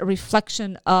just a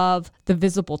reflection of the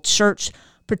visible church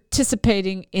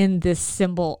participating in this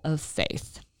symbol of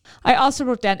faith. I also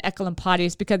wrote down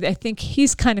Ecolampadius because I think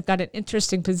he's kind of got an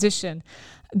interesting position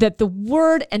that the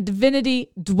Word and divinity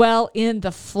dwell in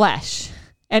the flesh,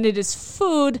 and it is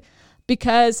food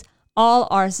because all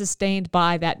are sustained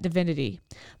by that divinity.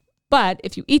 But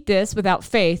if you eat this without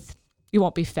faith, you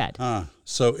won't be fed.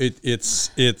 So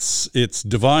it's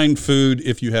divine food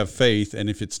if you have faith, and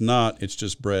if it's not, it's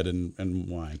just bread and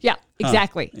wine. Yeah,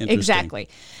 exactly. Exactly.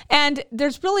 And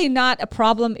there's really not a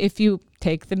problem if you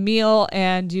take the meal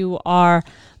and you are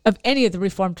of any of the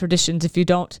Reformed traditions if you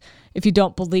don't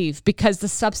believe, because the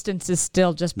substance is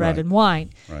still just bread and wine.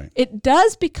 Right. It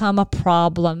does become a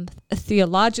problem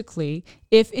theologically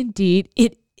if indeed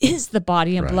it is the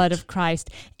body and blood of Christ.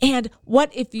 And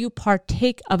what if you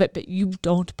partake of it, but you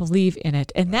don't believe in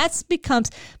it? And that becomes,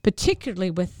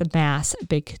 particularly with the Mass, a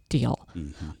big deal.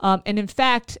 And in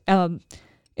fact,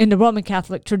 in the Roman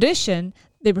Catholic tradition,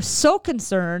 they were so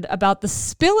concerned about the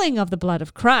spilling of the blood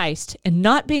of Christ and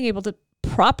not being able to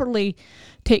properly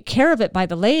take care of it by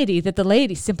the laity that the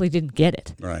laity simply didn't get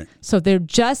it. Right. So they're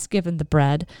just given the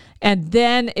bread. And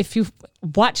then if you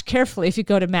watch carefully, if you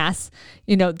go to Mass,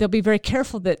 they'll be very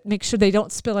careful that make sure they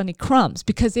don't spill any crumbs,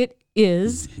 because it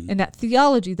is, in that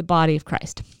theology, the body of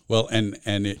Christ. Well, and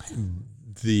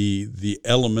the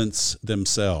elements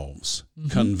themselves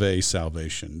convey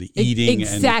salvation. The eating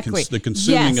and the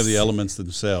consuming of the elements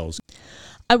themselves.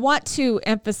 I want to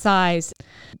emphasize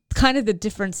kind of the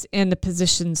difference in the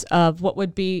positions of what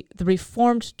would be the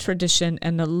Reformed tradition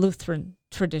and the Lutheran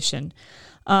tradition.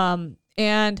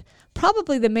 And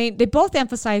probably they both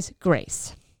emphasize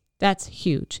grace. That's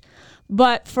huge.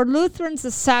 But for Lutherans,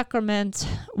 the sacrament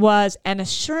was an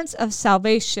assurance of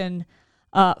salvation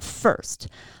first.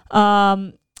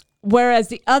 Whereas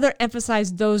the other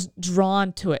emphasized those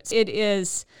drawn to it. It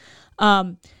is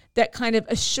that kind of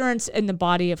assurance in the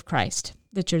body of Christ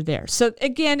that you're there. So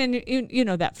again, and you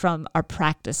know that from our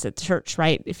practice at church,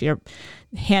 right? If you're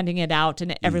handing it out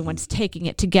and everyone's taking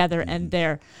it together and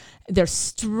they're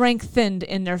strengthened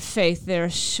in their faith, they're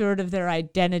assured of their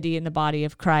identity in the body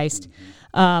of Christ.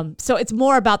 So it's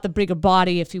more about the bigger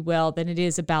body, if you will, than it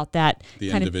is about that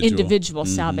kind of individual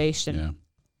salvation.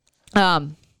 Yeah.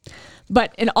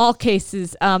 But in all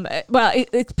cases,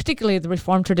 it's particularly the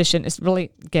Reformed tradition is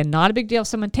really, again, not a big deal if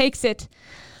someone takes it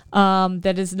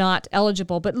that is not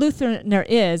eligible. But Lutheran there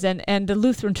is, and the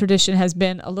Lutheran tradition has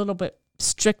been a little bit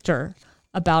stricter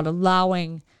about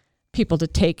allowing people to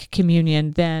take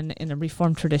communion than in the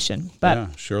Reformed tradition. But yeah,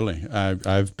 surely.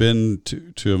 I've been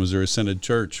to a Missouri Synod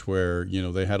church where,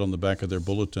 they had on the back of their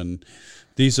bulletin,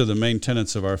 these are the main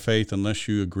tenets of our faith. Unless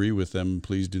you agree with them,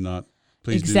 please do not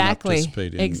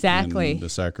participate in the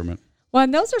sacrament. Well,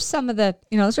 and those are some of the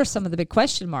big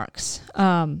question marks.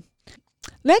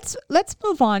 Let's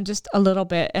move on just a little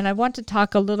bit, and I want to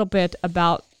talk a little bit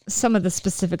about some of the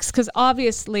specifics, because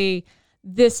obviously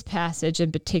this passage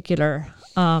in particular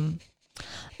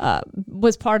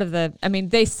was part of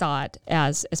they saw it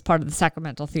as part of the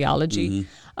sacramental theology,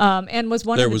 and was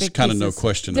one of the big pieces. There was kind of no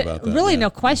question about that. Really,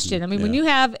 no question. When you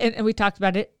have, and we talked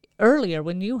about it earlier,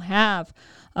 when you have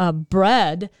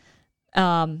bread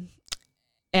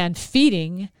and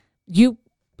feeding, you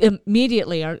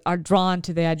immediately are drawn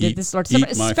to the idea of this Lord's Supper,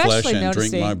 especially my flesh and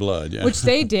drink my blood, which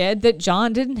they did, that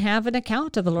John didn't have an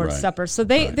account of the Lord's Supper. So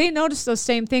they noticed those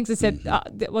same things and said,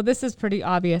 well, this is pretty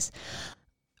obvious.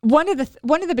 One of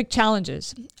the big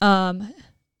challenges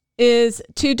is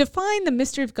to define the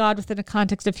mystery of God within a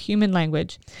context of human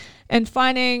language, and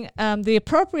finding the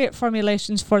appropriate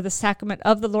formulations for the sacrament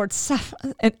of the Lord's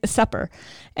Supper.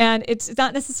 And it's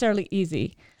not necessarily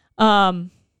easy.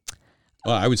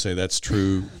 Well, I would say that's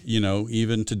true,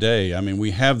 even today. I mean,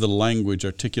 we have the language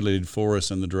articulated for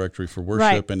us in the directory for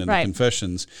worship and in the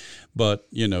confessions, but,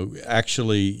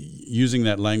 actually using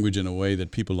that language in a way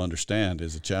that people understand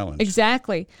is a challenge.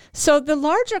 Exactly. So the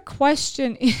larger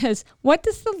question is, what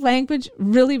does the language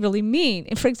really, really mean?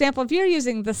 And for example, if you're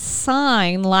using the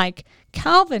sign like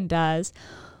Calvin does,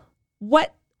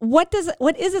 what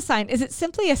is a sign? Is it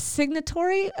simply a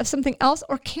signatory of something else,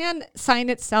 or can sign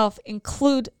itself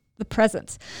include the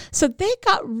presence? So they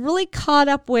got really caught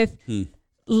up with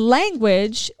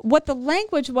language, what the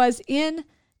language was in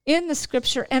the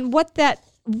scripture, and what that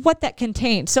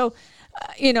contained. So,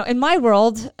 in my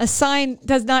world, a sign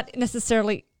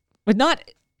would not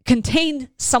contain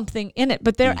something in it,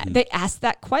 but they asked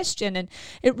that question, and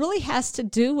it really has to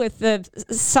do with the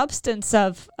substance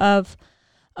of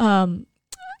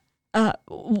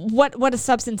what a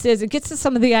substance is. It gets to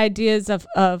some of the ideas of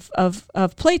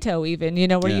Plato, even,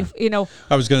 where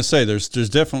I was going to say there's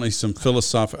definitely some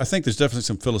philosophical. I think there's definitely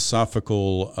some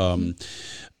philosophical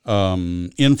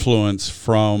influence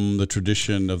from the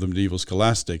tradition of the medieval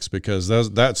scholastics, because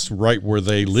that's right where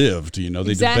they lived.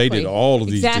 They debated all of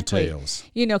these details.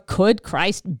 Could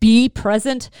Christ be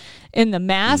present in the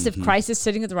Mass if Christ is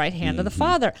sitting at the right hand of the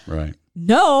Father? Right.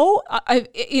 No,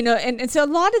 and so a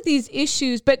lot of these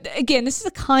issues, but again, this is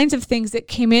the kinds of things that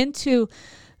came into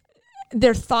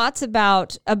their thoughts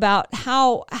about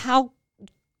how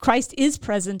Christ is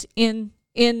present in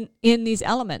these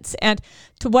elements, and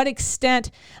to what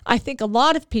extent. I think a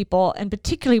lot of people, and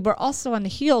particularly we're also on the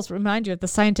heels, remind you of the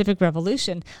scientific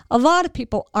revolution, a lot of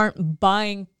people aren't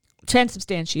buying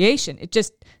transubstantiation. It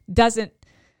just doesn't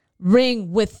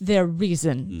ring with their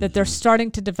reason that they're starting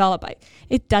to develop.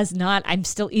 It does not. I'm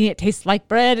still eating it. It tastes like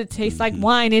bread. It tastes like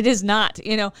wine. It is not,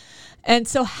 And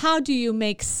so how do you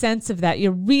make sense of that?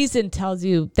 Your reason tells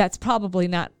you that's probably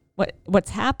not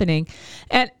what's happening.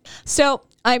 And so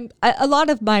a lot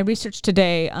of my research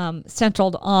today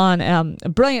centered on a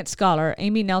brilliant scholar,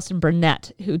 Amy Nelson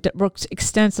Burnett, who works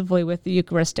extensively with the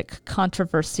Eucharistic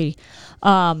controversy.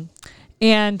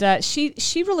 And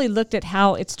she really looked at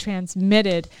how it's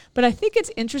transmitted. But I think it's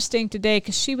interesting today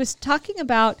because she was talking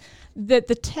about that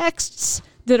the texts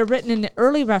that are written in the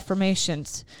early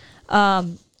Reformations,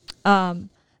 that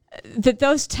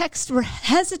those texts were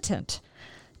hesitant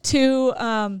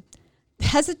to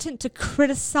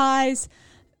criticize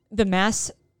the Mass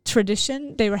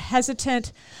tradition. They were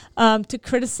hesitant to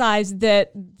criticize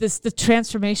the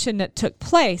transformation that took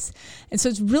place, and so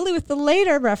it's really with the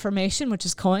later Reformation, which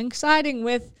is coinciding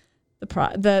with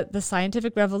the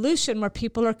scientific revolution, where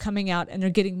people are coming out and they're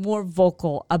getting more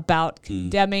vocal about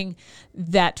condemning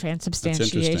that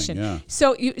transubstantiation. Yeah.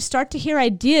 So you start to hear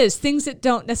ideas, things that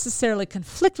don't necessarily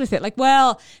conflict with it, like,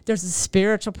 well, there's a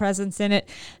spiritual presence in it.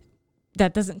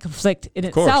 That doesn't conflict in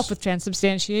itself with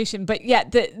transubstantiation, but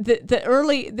yet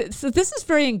so this is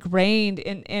very ingrained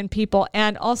in people,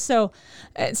 and also,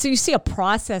 so you see a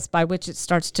process by which it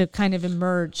starts to kind of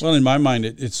emerge. Well, in my mind,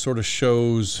 it sort of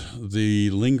shows the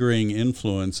lingering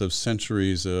influence of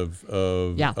centuries of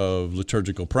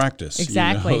liturgical practice.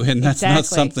 Exactly, and that's not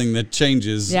something that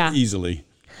changes easily.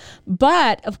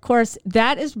 But, of course,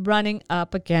 that is running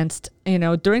up against,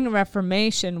 during the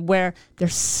Reformation, where they're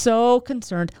so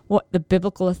concerned with the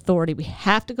biblical authority. We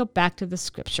have to go back to the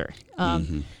Scripture.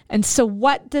 And so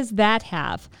what does that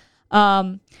have?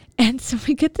 And so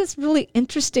we get this really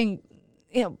interesting,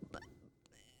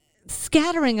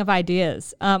 scattering of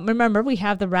ideas. Remember, we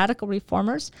have the radical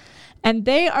reformers, and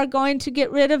they are going to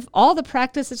get rid of all the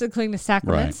practices, including the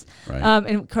sacraments. Right.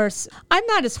 And, of course, I'm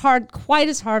not quite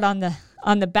as hard on the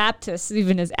Baptists,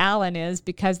 even as Alan is,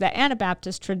 because the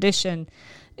Anabaptist tradition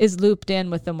is looped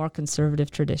in with the more conservative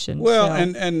tradition. Well,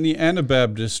 and the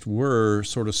Anabaptists were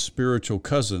sort of spiritual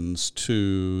cousins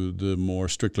to the more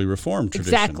strictly Reformed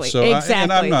tradition. Exactly.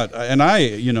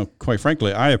 Quite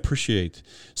frankly, I appreciate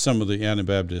some of the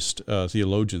Anabaptist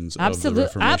theologians of the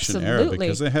Reformation era,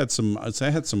 because they had some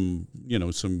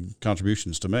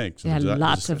contributions to make. They had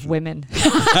lots of women.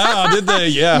 Did they?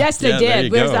 Yeah. Yes, they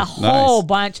did. There's a whole nice.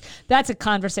 bunch. That's a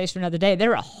conversation for another day. There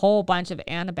were a whole bunch of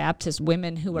Anabaptist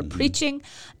women who were preaching,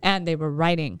 and they were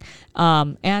writing,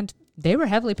 and they were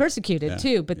heavily persecuted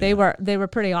too. But they were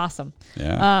pretty awesome.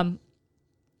 Yeah.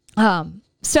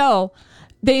 So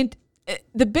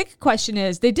the big question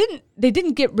is they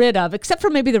didn't get rid of, except for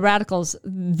maybe the radicals,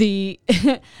 the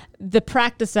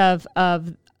practice of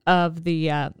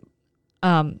the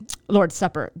Lord's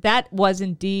Supper. That was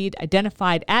indeed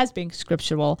identified as being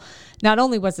scriptural. Not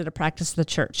only was it a practice of the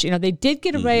church, they did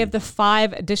get rid of the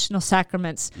 5 additional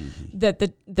sacraments that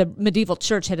the medieval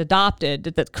church had adopted,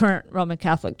 that the current Roman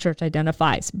Catholic Church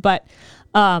identifies. But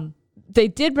they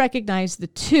did recognize the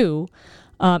two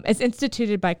as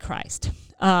instituted by Christ.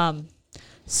 And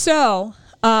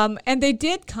they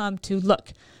did come to,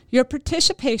 look, your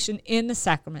participation in the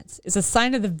sacraments is a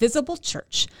sign of the visible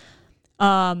church.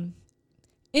 And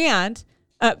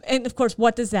of course,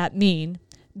 what does that mean?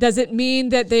 Does it mean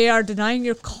that they are denying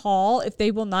your call if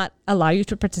they will not allow you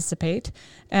to participate?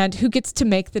 And who gets to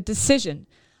make the decision?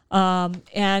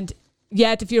 And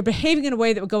yet, if you're behaving in a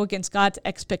way that would go against God's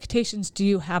expectations, do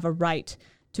you have a right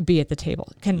to be at the table?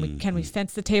 Can we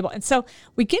fence the table? And so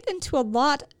we get into a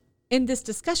lot in this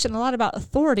discussion, a lot about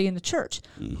authority in the church.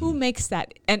 Who makes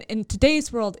that? And in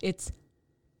today's world, it's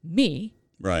me.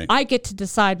 Right. I get to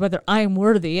decide whether I am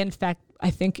worthy. In fact, I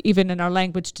think even in our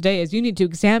language today is you need to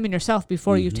examine yourself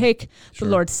before you take the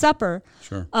Lord's Supper.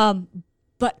 Sure.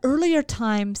 But earlier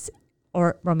times,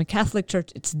 or Roman Catholic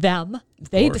Church, it's them.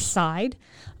 They decide.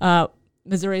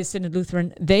 Missouri Synod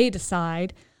Lutheran, they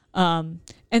decide. And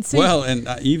so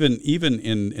even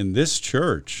in this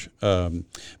church,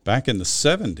 back in the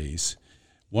 70s,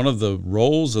 one of the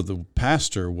roles of the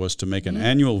pastor was to make an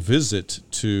annual visit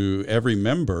to every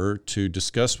member to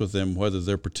discuss with them whether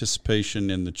their participation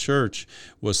in the church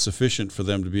was sufficient for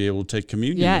them to be able to take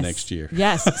communion the next year.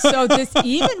 Yes. So this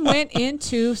even went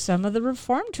into some of the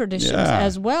Reformed traditions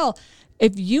as well.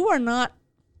 If you are not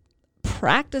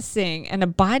practicing and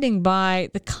abiding by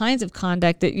the kinds of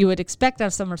conduct that you would expect out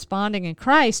of someone responding in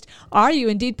Christ, are you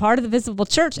indeed part of the visible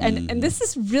church? And this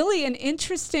is really an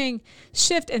interesting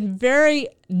shift and very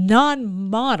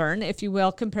non-modern, if you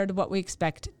will, compared to what we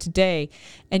expect today.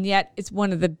 And yet it's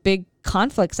one of the big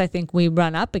conflicts I think we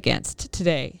run up against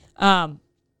today.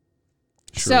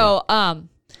 So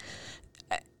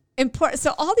important.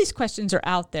 So all these questions are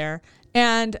out there,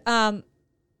 and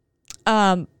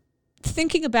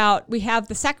thinking about, we have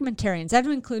the sacramentarians that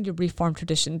would include your Reformed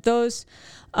tradition. Those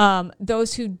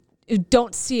who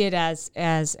don't see it as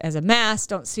a mass,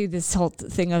 don't see this whole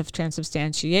thing of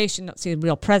transubstantiation, don't see the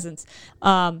real presence,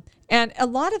 and a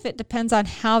lot of it depends on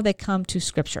how they come to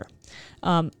Scripture,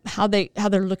 how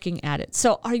they're looking at it.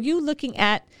 So, are you looking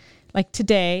at, like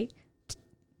today,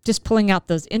 just pulling out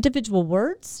those individual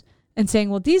words and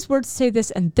saying, well, these words say this,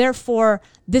 and therefore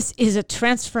this is a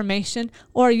transformation,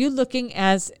 or are you looking,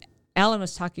 as Alan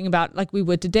was talking about, like we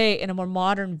would today, in a more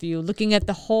modern view, looking at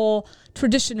the whole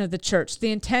tradition of the church,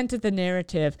 the intent of the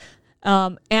narrative,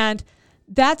 and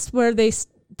that's where they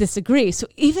disagree. So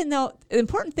even though the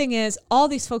important thing is all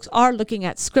these folks are looking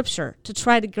at Scripture to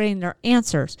try to gain their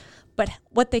answers, but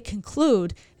what they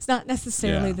conclude is not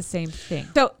necessarily the same thing.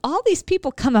 So all these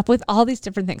people come up with all these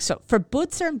different things. So for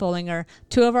Butzer and Bullinger,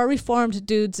 two of our Reformed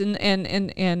dudes in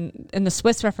the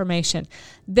Swiss Reformation,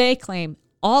 they claim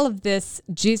all of this,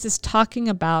 Jesus talking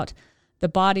about the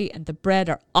body and the bread,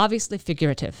 are obviously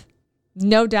figurative.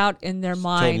 No doubt in their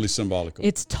mind. Totally symbolical.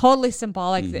 It's totally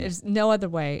symbolic. There's no other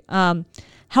way.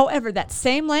 However, that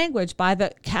same language by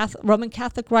the Roman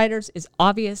Catholic writers is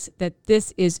obvious that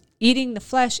this is eating the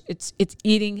flesh. It's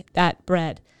eating that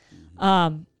bread.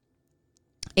 So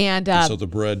the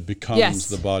bread becomes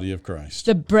the body of Christ.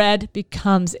 The bread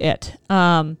becomes it.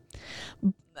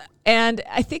 And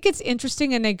I think it's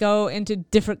interesting, and they go into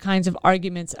different kinds of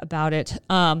arguments about it.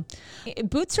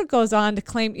 Butzer goes on to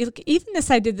claim, even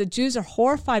this idea that Jews are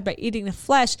horrified by eating the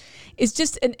flesh is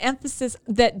just an emphasis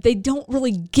that they don't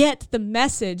really get the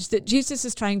message that Jesus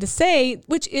is trying to say,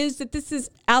 which is that this is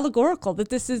allegorical, that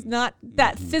this is not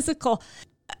that physical.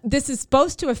 This is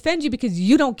supposed to offend you because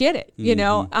you don't get it. You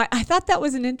know, I thought that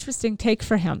was an interesting take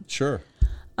for him. Sure.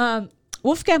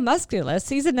 Wolfgang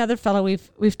Musculus, he's another fellow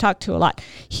we've talked to a lot.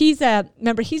 He's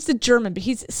the German, but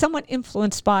he's somewhat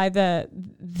influenced by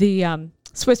the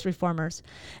Swiss reformers,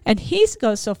 and he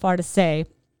goes so far to say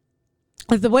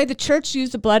that the way the church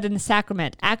used the blood in the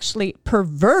sacrament actually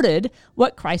perverted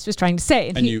what Christ was trying to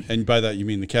say. And by that you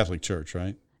mean the Catholic Church,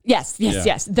 right? Yes,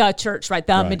 the church, right,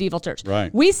 the medieval church.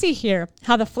 Right. We see here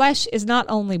how the flesh is not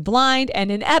only blind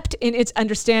and inept in its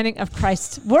understanding of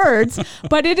Christ's words,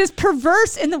 but it is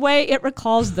perverse in the way it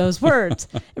recalls those words.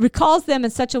 It recalls them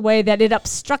in such a way that it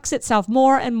obstructs itself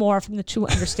more and more from the true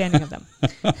understanding of them.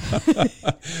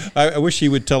 I wish he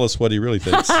would tell us what he really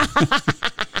thinks.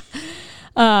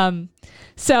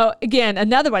 So again,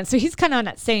 another one. So he's kind of on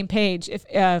that same page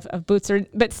of Butzer,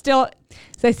 but still,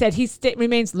 as I said, he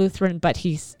remains Lutheran, but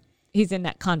he's in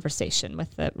that conversation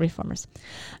with the reformers.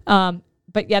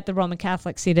 But yet the Roman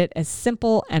Catholics see it as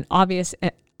simple and obvious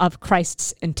of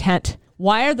Christ's intent.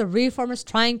 Why are the reformers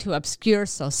trying to obscure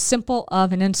so simple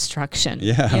of an instruction?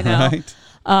 Yeah, you know?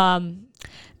 right.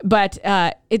 But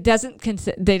it doesn't.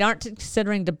 They aren't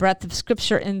considering the breadth of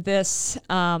Scripture in this.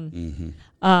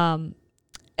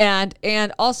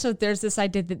 And also there's this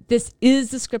idea that this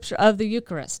is the scripture of the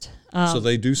Eucharist. So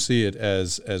they do see it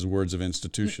as words of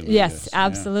institution. I Yes, guess.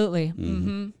 absolutely.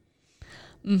 Yeah.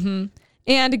 Mm-hmm.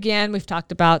 And again, we've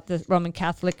talked about the Roman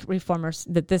Catholic reformers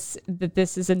that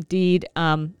this is indeed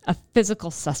a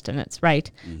physical sustenance, right?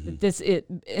 That this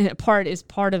in part is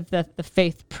part of the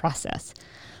faith process.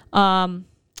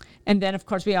 And then, of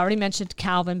course, we already mentioned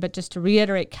Calvin, but just to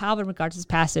reiterate, Calvin regards this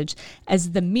passage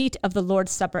as the meat of the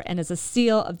Lord's Supper and as a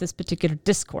seal of this particular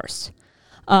discourse.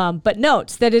 But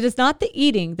notes that it is not the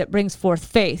eating that brings forth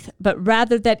faith, but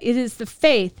rather that it is the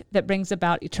faith that brings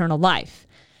about eternal life.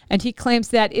 And he claims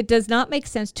that it does not make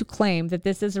sense to claim that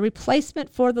this is a replacement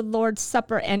for the Lord's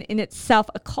Supper and in itself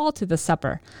a call to the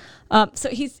supper. So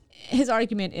his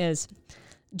argument is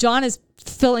John is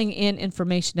filling in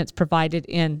information that's provided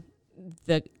in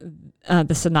the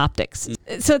synoptics.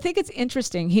 So I think it's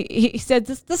interesting. He said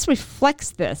this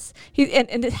reflects this.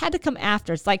 And it had to come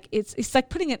after. It's like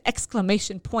putting an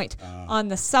exclamation point on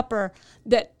the supper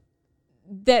that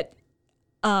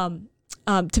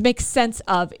to make sense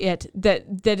of it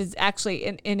that is actually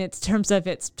in its terms of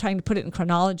it's trying to put it in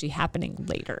chronology happening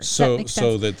later.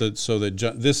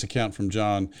 This account from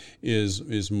John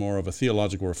is more of a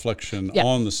theological reflection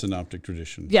on the synoptic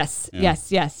tradition. Yes.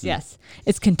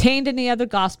 It's contained in the other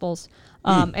Gospels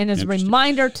and is a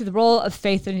reminder to the role of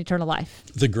faith in eternal life.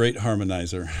 The great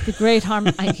harmonizer.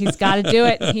 He's got to do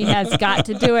it. He has got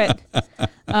to do it.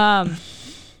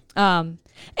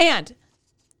 And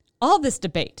all this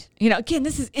debate, again,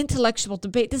 this is intellectual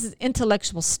debate. This is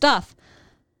intellectual stuff,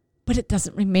 but it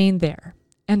doesn't remain there.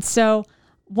 And so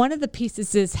one of the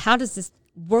pieces is, how does this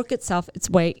work its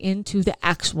way into the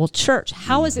actual church?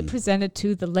 How is it presented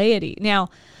to the laity? Now,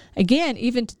 again,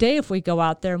 even today, if we go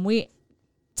out there and we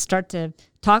start to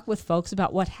talk with folks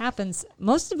about what happens,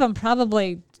 most of them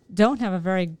probably don't have a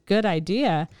very good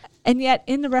idea. And yet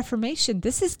in the Reformation,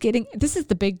 this is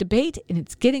the big debate, and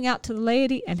it's getting out to the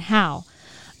laity and how.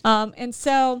 And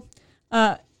so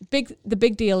the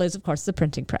big deal is, of course, the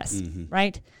printing press,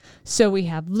 right? So we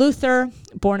have Luther,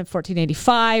 born in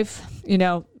 1485,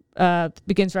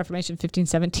 begins Reformation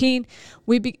 1517.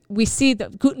 We see the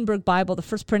Gutenberg Bible, the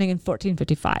first printing in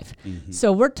 1455.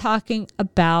 So we're talking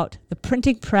about the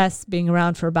printing press being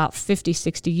around for about 50,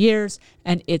 60 years,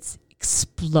 and it's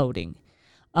exploding.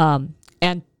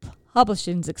 And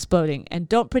publishing's exploding. And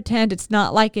don't pretend it's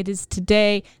not like it is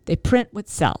today. They print what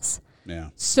sells. Yeah.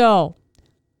 So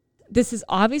this is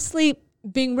obviously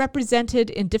being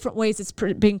represented in different ways. It's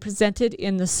being presented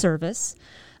in the service.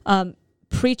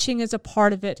 Preaching is a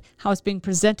part of it. How it's being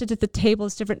presented at the table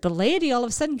is different. The laity all of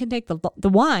a sudden can take the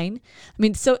wine.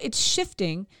 So it's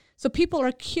shifting. So people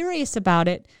are curious about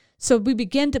it. So we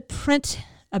begin to print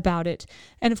about it.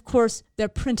 And of course, they're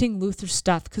printing Luther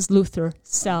stuff because Luther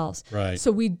sells. Right.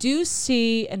 So we do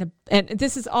see, and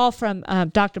this is all from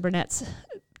Dr. Burnett's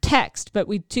text, but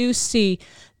we do see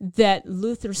that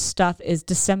Luther's stuff is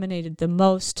disseminated the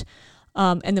most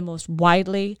and the most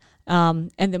widely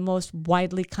and the most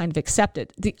widely kind of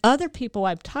accepted. The other people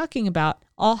I'm talking about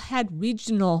all had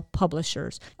regional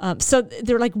publishers. So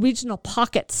they're like regional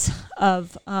pockets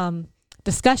of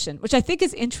discussion, which I think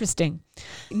is interesting.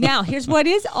 Now, here's what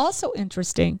is also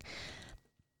interesting,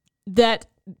 that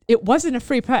it wasn't a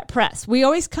free press. We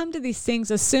always come to these things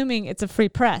assuming it's a free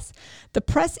press. The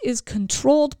press is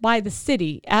controlled by the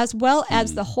city as well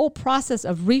as the whole process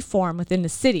of reform within the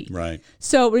city. Right.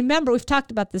 So remember, we've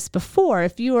talked about this before.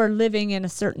 If you are living in a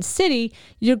certain city,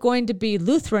 you're going to be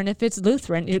Lutheran. If it's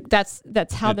Lutheran, that's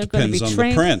how they're going to be trained. It depends on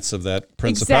the prince of that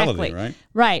principality, exactly. Right?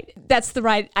 Right. That's the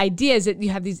right idea, is that you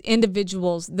have these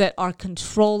individuals that are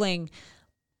controlling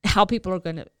how people are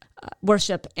going to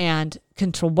worship and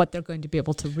control what they're going to be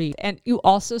able to read. And you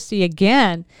also see,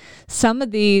 again, some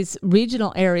of these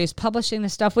regional areas publishing the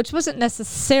stuff, which wasn't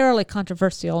necessarily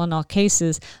controversial in all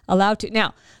cases, allowed to.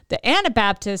 Now, the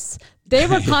Anabaptists, they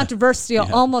were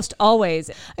controversial almost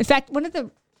always. In fact, one of the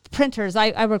printers,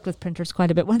 I work with printers quite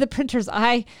a bit. One of the printers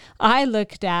I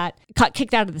looked at got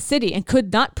kicked out of the city and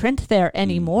could not print there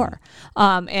anymore.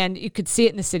 And you could see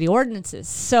it in the city ordinances.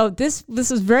 So this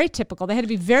was very typical. They had to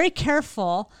be very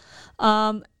careful.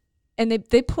 And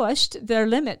they pushed their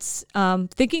limits,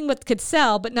 thinking what could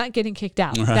sell, but not getting kicked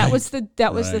out. Right.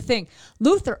 That was the thing.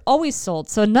 Luther always sold.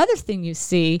 So another thing you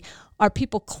see are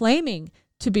people claiming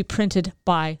to be printed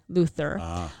by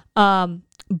Luther.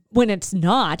 When it's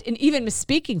not, and even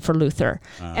misspeaking for Luther,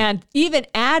 and even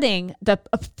adding the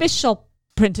official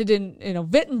printed in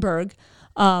Wittenberg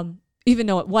even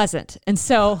though it wasn't. And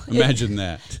so Imagine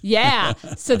that. Yeah.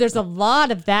 So there's a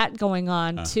lot of that going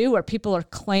on too, where people are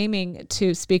claiming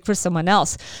to speak for someone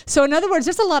else. So in other words,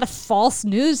 there's a lot of false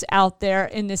news out there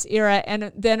in this era.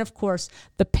 And then of course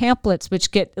the pamphlets,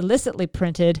 which get illicitly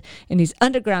printed in these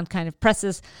underground kind of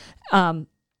presses, thrown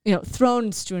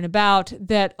and strewn about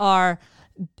that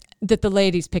the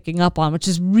lady's picking up on, which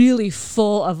is really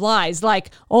full of lies.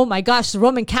 Like, oh my gosh, the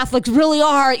Roman Catholics really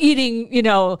are eating,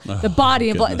 the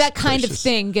body of that kind of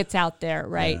thing gets out there,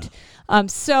 right? Yeah.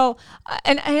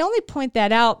 And I only point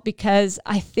that out because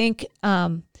I think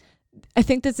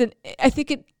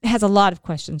it has a lot of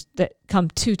questions that come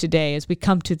to today as we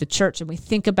come to the church and we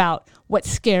think about what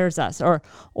scares us,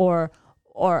 or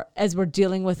as we're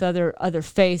dealing with other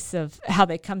faiths, of how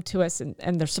they come to us and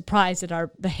they're surprised at our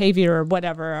behavior or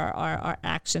whatever, our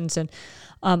actions. And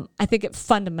I think it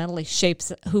fundamentally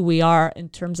shapes who we are in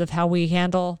terms of how we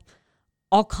handle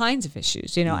all kinds of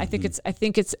issues. Mm-hmm. I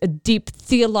think it's a deep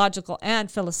theological and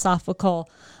philosophical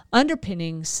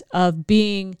underpinnings of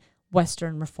being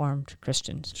Western Reformed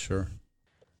Christians. Sure.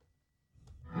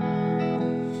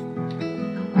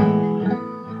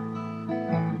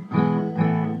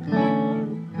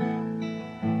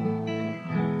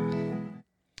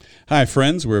 Hi,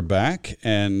 friends. We're back,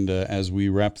 and as we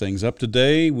wrap things up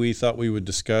today, we thought we would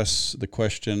discuss the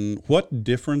question, what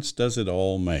difference does it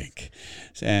all make?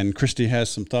 And Christy has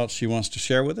some thoughts she wants to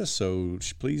share with us, so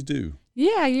please do.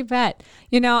 Yeah, you bet.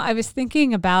 I was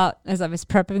thinking about, as I was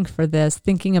prepping for this,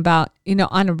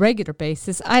 on a regular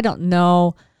basis, I don't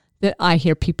know that I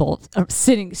hear people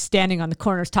standing on the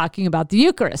corners talking about the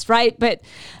Eucharist, right? But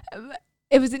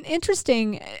it was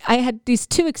I had these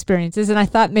two experiences, and I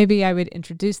thought maybe I would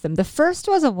introduce them. The first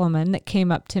was a woman that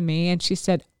came up to me and she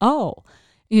said,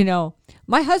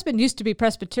 my husband used to be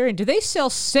Presbyterian. Do they still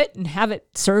sit and have it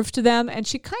served to them? And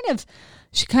she kind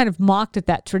of mocked at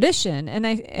that tradition. And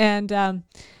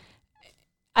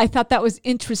I thought that was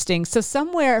interesting. So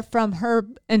somewhere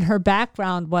in her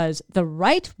background was the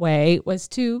right way was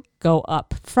to go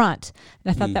up front.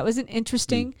 And I thought that was an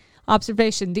interesting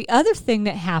observation. The other thing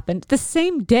that happened the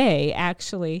same day,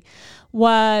 actually,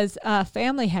 was a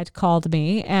family had called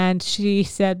me and she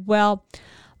said, well,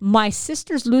 my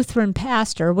sister's Lutheran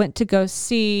pastor went to go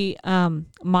see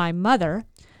my mother,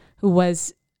 who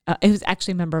was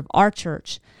actually a member of our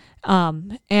church.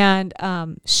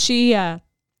 She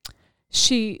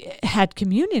had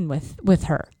communion with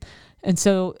her. And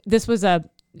so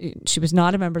she was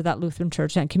not a member of that Lutheran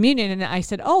church and communion. And I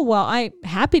said, oh, well, I'm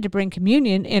happy to bring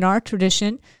communion. In our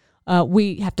tradition,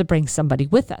 we have to bring somebody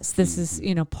with us. This is,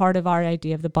 part of our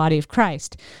idea of the body of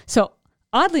Christ. So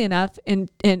oddly enough, in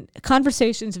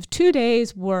conversations of 2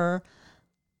 days were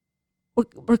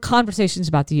conversations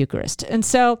about the Eucharist. And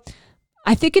so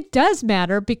I think it does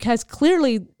matter because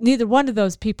clearly neither one of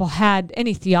those people had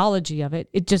any theology of it.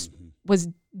 It just was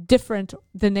different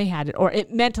than they had it, or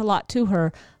it meant a lot to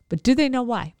her. But do they know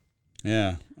why?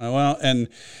 Yeah. Well, and,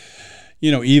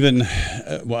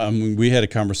 we had a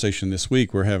conversation this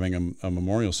week. We're having a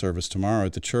memorial service tomorrow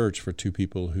at the church for two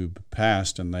people who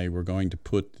passed, and they were going to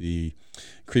put the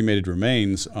cremated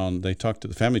remains on. The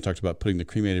family talked about putting the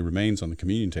cremated remains on the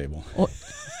communion table. Well,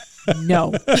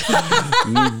 no.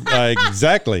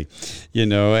 Exactly.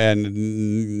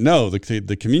 And no,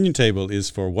 the communion table is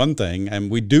for one thing,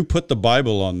 and we do put the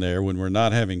Bible on there when we're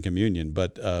not having communion,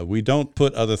 but we don't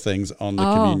put other things on the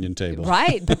communion table.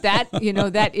 Right, but that,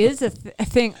 that is a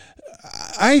thing.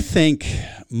 I think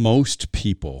most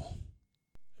people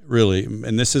really,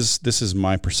 and this is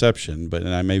my perception,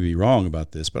 and I may be wrong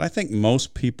about this, but I think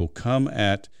most people come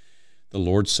at the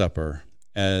Lord's Supper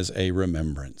as a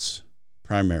remembrance.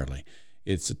 Primarily,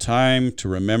 it's a time to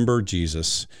remember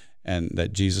Jesus and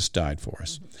that Jesus died for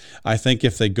us. I think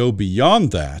if they go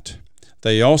beyond that,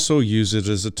 they also use it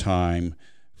as a time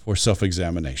for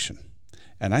self-examination.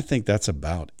 And I think that's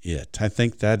about it. I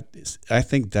think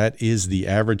that is the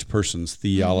average person's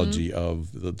theology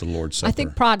of the Lord's Supper. I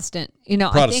think Protestant.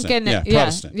 Protestant,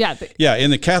 Protestant. Yeah,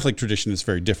 in the Catholic tradition, it's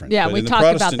very different. Yeah, we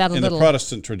talked about that a little. In the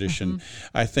Protestant tradition,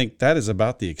 I think that is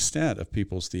about the extent of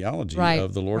people's theology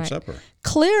of the Lord's Supper.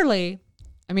 Clearly,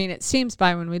 it seems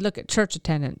when we look at church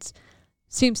attendance,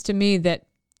 seems to me that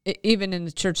even in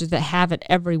the churches that have it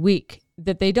every week,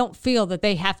 that they don't feel that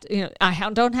they have to, I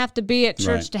don't have to be at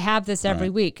church to have this every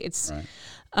week. It's,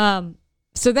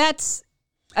 so that's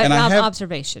an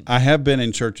observation. I have been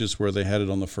in churches where they had it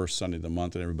on the first Sunday of the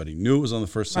month and everybody knew it was on the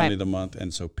first Sunday of the month.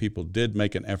 And so people did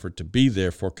make an effort to be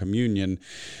there for communion.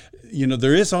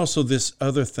 There is also this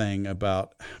other thing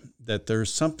about that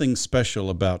there's something special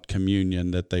about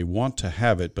communion, that they want to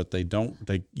have it, but they don't.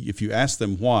 If you ask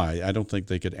them why, I don't think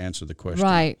they could answer the question.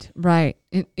 Right.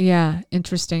 Yeah,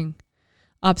 interesting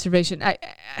observation.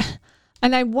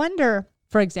 And I wonder,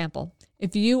 for example,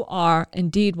 if you are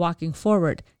indeed walking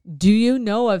forward, do you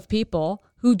know of people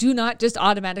who do not just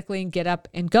automatically get up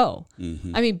and go?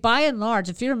 Mm-hmm. I mean, by and large,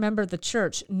 if you remember the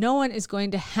church, no one is going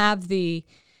to have in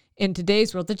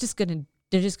today's world, they're just going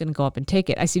to go up and take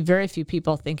it. I see very few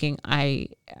people thinking, I've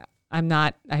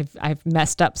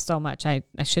messed up so much, I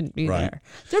shouldn't be there.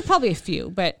 There are probably a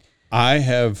few, but I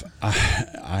have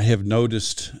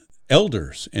noticed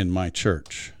elders in my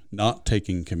church not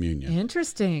taking communion.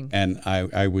 Interesting. And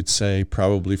I would say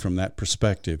probably from that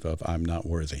perspective of I'm not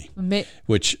worthy,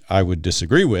 which I would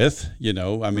disagree with.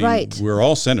 We're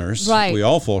all sinners. Right. We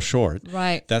all fall short.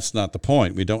 Right. That's not the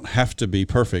point. We don't have to be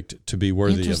perfect to be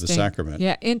worthy of the sacrament.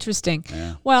 Yeah, interesting.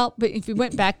 Yeah. Well, but if you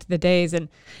went back to the days and,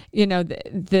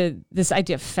 this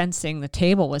idea of fencing the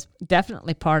table was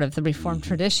definitely part of the Reformed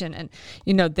tradition. And,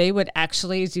 they would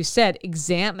actually, as you said,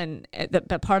 examine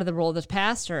the part of the role of the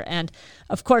pastor. And,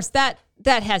 of course, that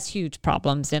has huge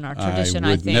problems in our tradition,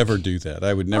 I think. I would never do that.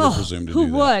 I would never presume to do that.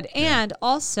 Who would? Yeah. And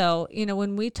also,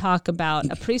 when we talk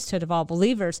about a priesthood of all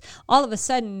believers, all of a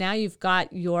sudden now you've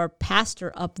got your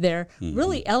pastor up there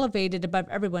really elevated above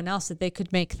everyone else that they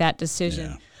could make that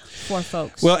decision for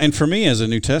folks. Well, and for me as a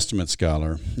New Testament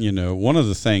scholar, one of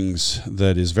the things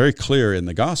that is very clear in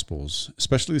the Gospels,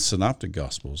 especially the Synoptic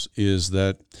Gospels, is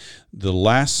that the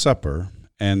Last Supper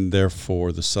and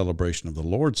therefore the celebration of the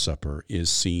Lord's Supper is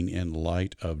seen in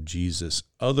light of Jesus'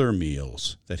 other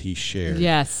meals that he shared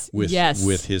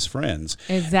with his friends.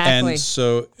 Exactly. And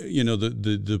so,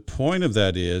 the point of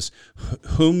that is,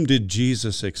 whom did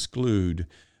Jesus exclude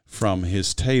from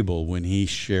his table when he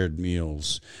shared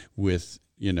meals with,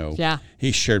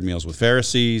 he shared meals with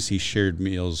Pharisees, he shared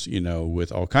meals,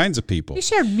 with all kinds of people. He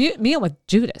shared meal with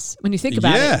Judas, when you think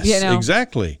about it. Yes,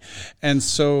 exactly. And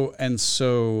so,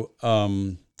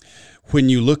 when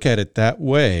you look at it that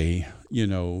way,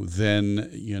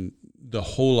 then the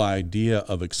whole idea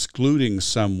of excluding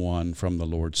someone from the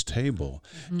Lord's table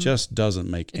just doesn't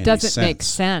make any sense. It doesn't make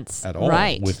sense at all,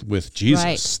 right? With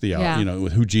Jesus,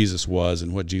 with who Jesus was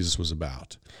and what Jesus was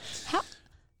about.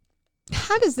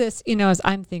 How does this, as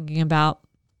I'm thinking about,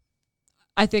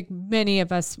 I think many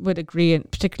of us would agree, in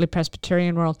particularly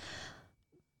Presbyterian world,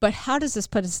 but how does this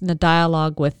put us in a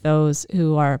dialogue with those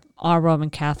who are Roman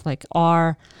Catholic,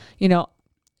 there's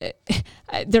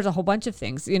a whole bunch of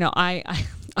things. I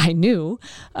knew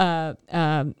a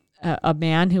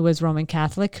man who was Roman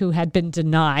Catholic who had been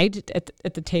denied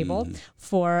at the table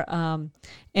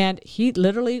and he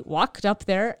literally walked up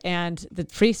there and the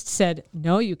priest said,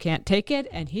 "No, you can't take it,"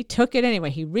 and he took it anyway.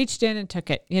 He reached in and took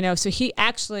it. So he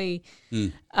actually.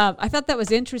 I thought that was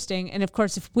interesting. And of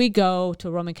course, if we go to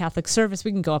a Roman Catholic service,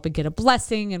 we can go up and get a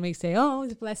blessing, and we say, "Oh,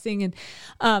 it's a blessing,"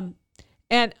 and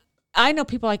I know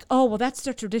people are like, "Oh, well, that's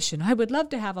their tradition. I would love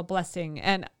to have a blessing."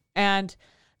 And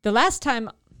the last time,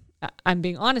 I'm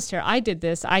being honest here, I did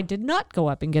this, I did not go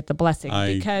up and get the blessing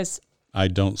because I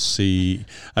don't see,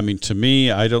 to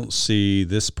me, I don't see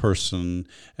this person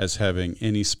as having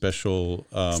any special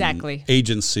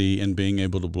agency in being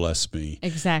able to bless me.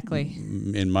 Exactly.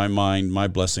 In my mind, my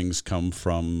blessings come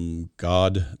from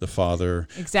God, the Father,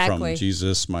 from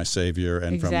Jesus, my Savior,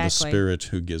 and from the Spirit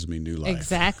who gives me new life.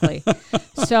 Exactly.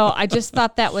 So I just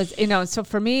thought that was, so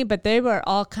for me, but they were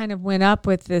all kind of went up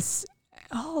with this,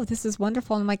 "Oh, this is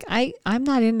wonderful." And I'm like, I'm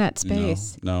not in that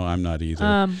space. No, I'm not either.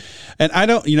 And I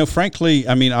don't, frankly,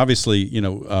 obviously,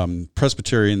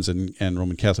 Presbyterians and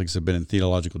Roman Catholics have been in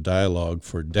theological dialogue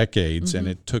for decades, and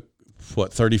it took,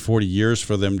 30, 40 years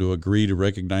for them to agree to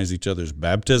recognize each other's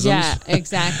baptisms? Yeah,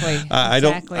 exactly. I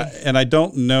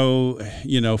don't know,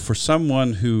 for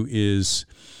someone who is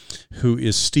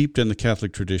steeped in the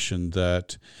Catholic tradition,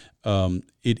 that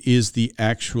it is the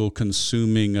actual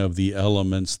consuming of the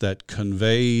elements that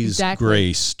conveys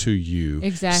grace to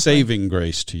you, saving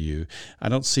grace to you. I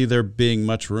don't see there being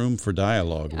much room for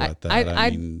dialogue about that.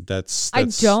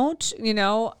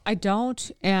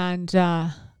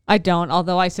 I don't,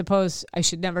 although I suppose I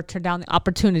should never turn down the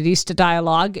opportunities to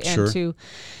dialogue and to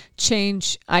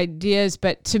change ideas.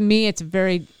 But to me,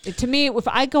 if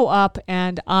I go up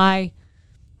and I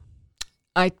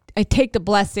take the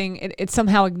blessing, it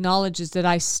somehow acknowledges that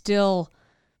I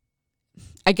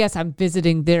guess I'm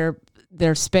visiting their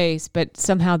space, but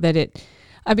somehow that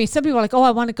some people are like, "Oh,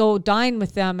 I want to go dine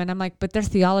with them." And I'm like, but their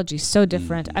theology is so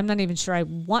different. I'm not even sure I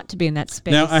want to be in that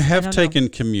space. Now, I have taken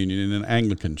communion in an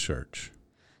Anglican church.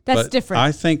 That's different.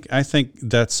 I think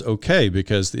that's okay,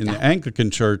 because in the Anglican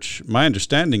Church, my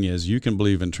understanding is you can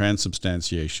believe in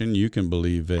transubstantiation, you can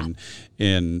believe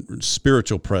in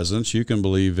spiritual presence, you can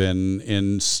believe in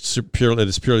that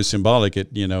it's purely symbolic.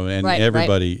 And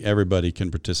everybody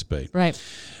can participate. Right.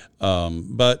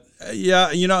 But yeah,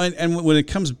 and when it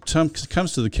comes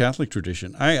to the Catholic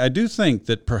tradition, I do think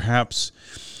that perhaps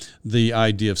the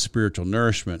idea of spiritual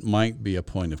nourishment might be a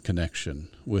point of connection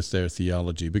with their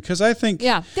theology, because I think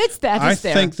I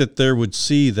think that they would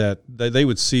see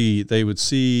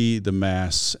the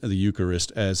Mass, the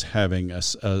Eucharist, as having a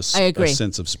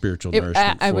sense of spiritual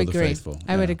nourishment for the faithful.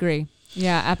 I would agree.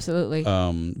 Yeah, absolutely.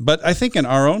 But I think in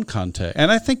our own context,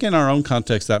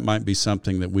 that might be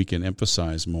something that we can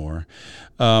emphasize more.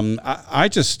 I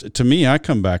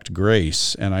come back to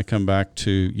grace, and I come back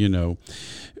to,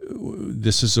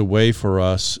 this is a way for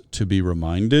us to be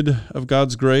reminded of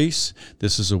God's grace.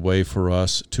 This is a way for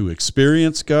us to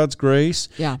experience God's grace.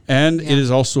 Yeah. And it is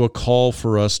also a call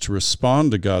for us to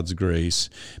respond to God's grace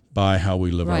by how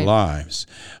we live our lives.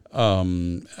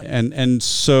 And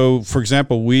so, for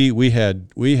example, we had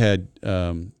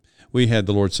the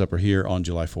Lord's Supper here on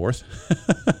July 4th.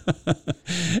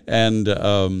 And,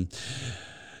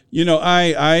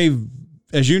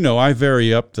 I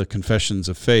vary up the confessions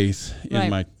of faith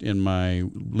in my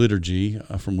liturgy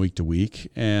from week to week.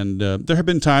 And there have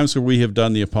been times where we have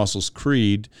done the Apostles'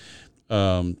 Creed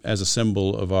as a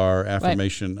symbol of our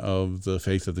affirmation of the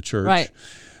faith of the church. Right.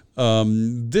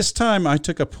 This time I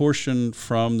took a portion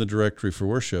from the Directory for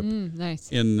Worship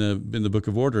in the Book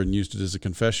of Order and used it as a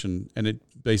confession, and it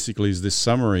basically is this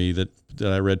summary that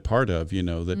I read part of,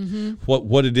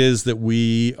 what it is that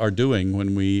we are doing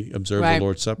when we observe the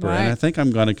Lord's Supper. And I think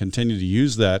I'm going to continue to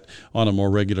use that on a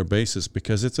more regular basis,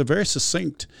 because it's a very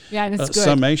succinct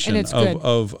summation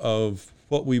of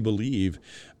what we believe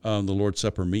the Lord's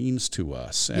Supper means to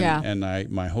us. And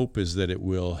my hope is that it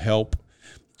will help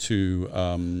to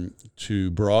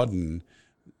broaden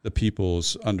the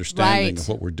people's understanding of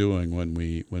what we're doing when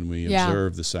we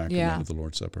observe the sacrament of the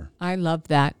Lord's Supper. I love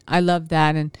that.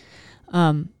 And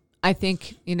I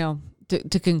think,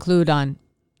 to conclude on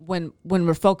when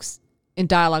we're folks in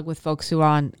dialogue with folks who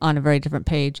are on a very different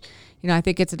page, I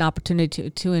think it's an opportunity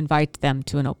to invite them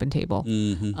to an open table,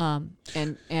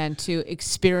 and to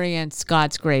experience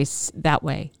God's grace that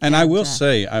way. And I will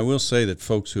say that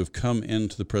folks who have come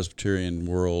into the Presbyterian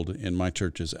world in my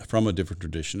churches from a different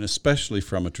tradition, especially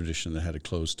from a tradition that had a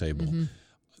closed table,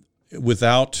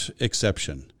 without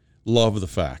exception, love the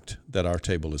fact that our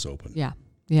table is open. Yeah.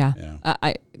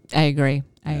 I agree.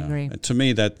 I agree. And to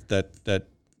me, that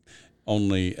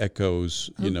only echoes,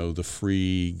 the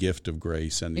free gift of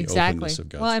grace and the openness of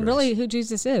God's grace. Well, and really who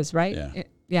Jesus is, right?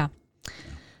 Yeah.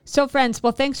 So, friends,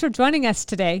 thanks for joining us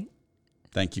today.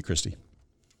 Thank you, Christy.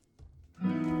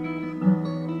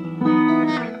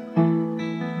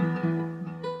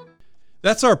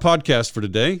 That's our podcast for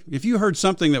today. If you heard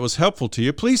something that was helpful to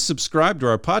you, please subscribe to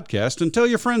our podcast and tell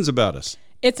your friends about us.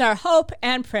 It's our hope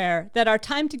and prayer that our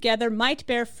time together might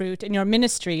bear fruit in your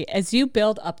ministry as you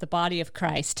build up the body of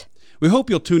Christ. We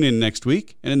hope you'll tune in next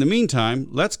week, and in the meantime,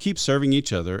 let's keep serving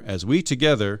each other as we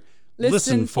together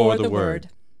listen for the Word.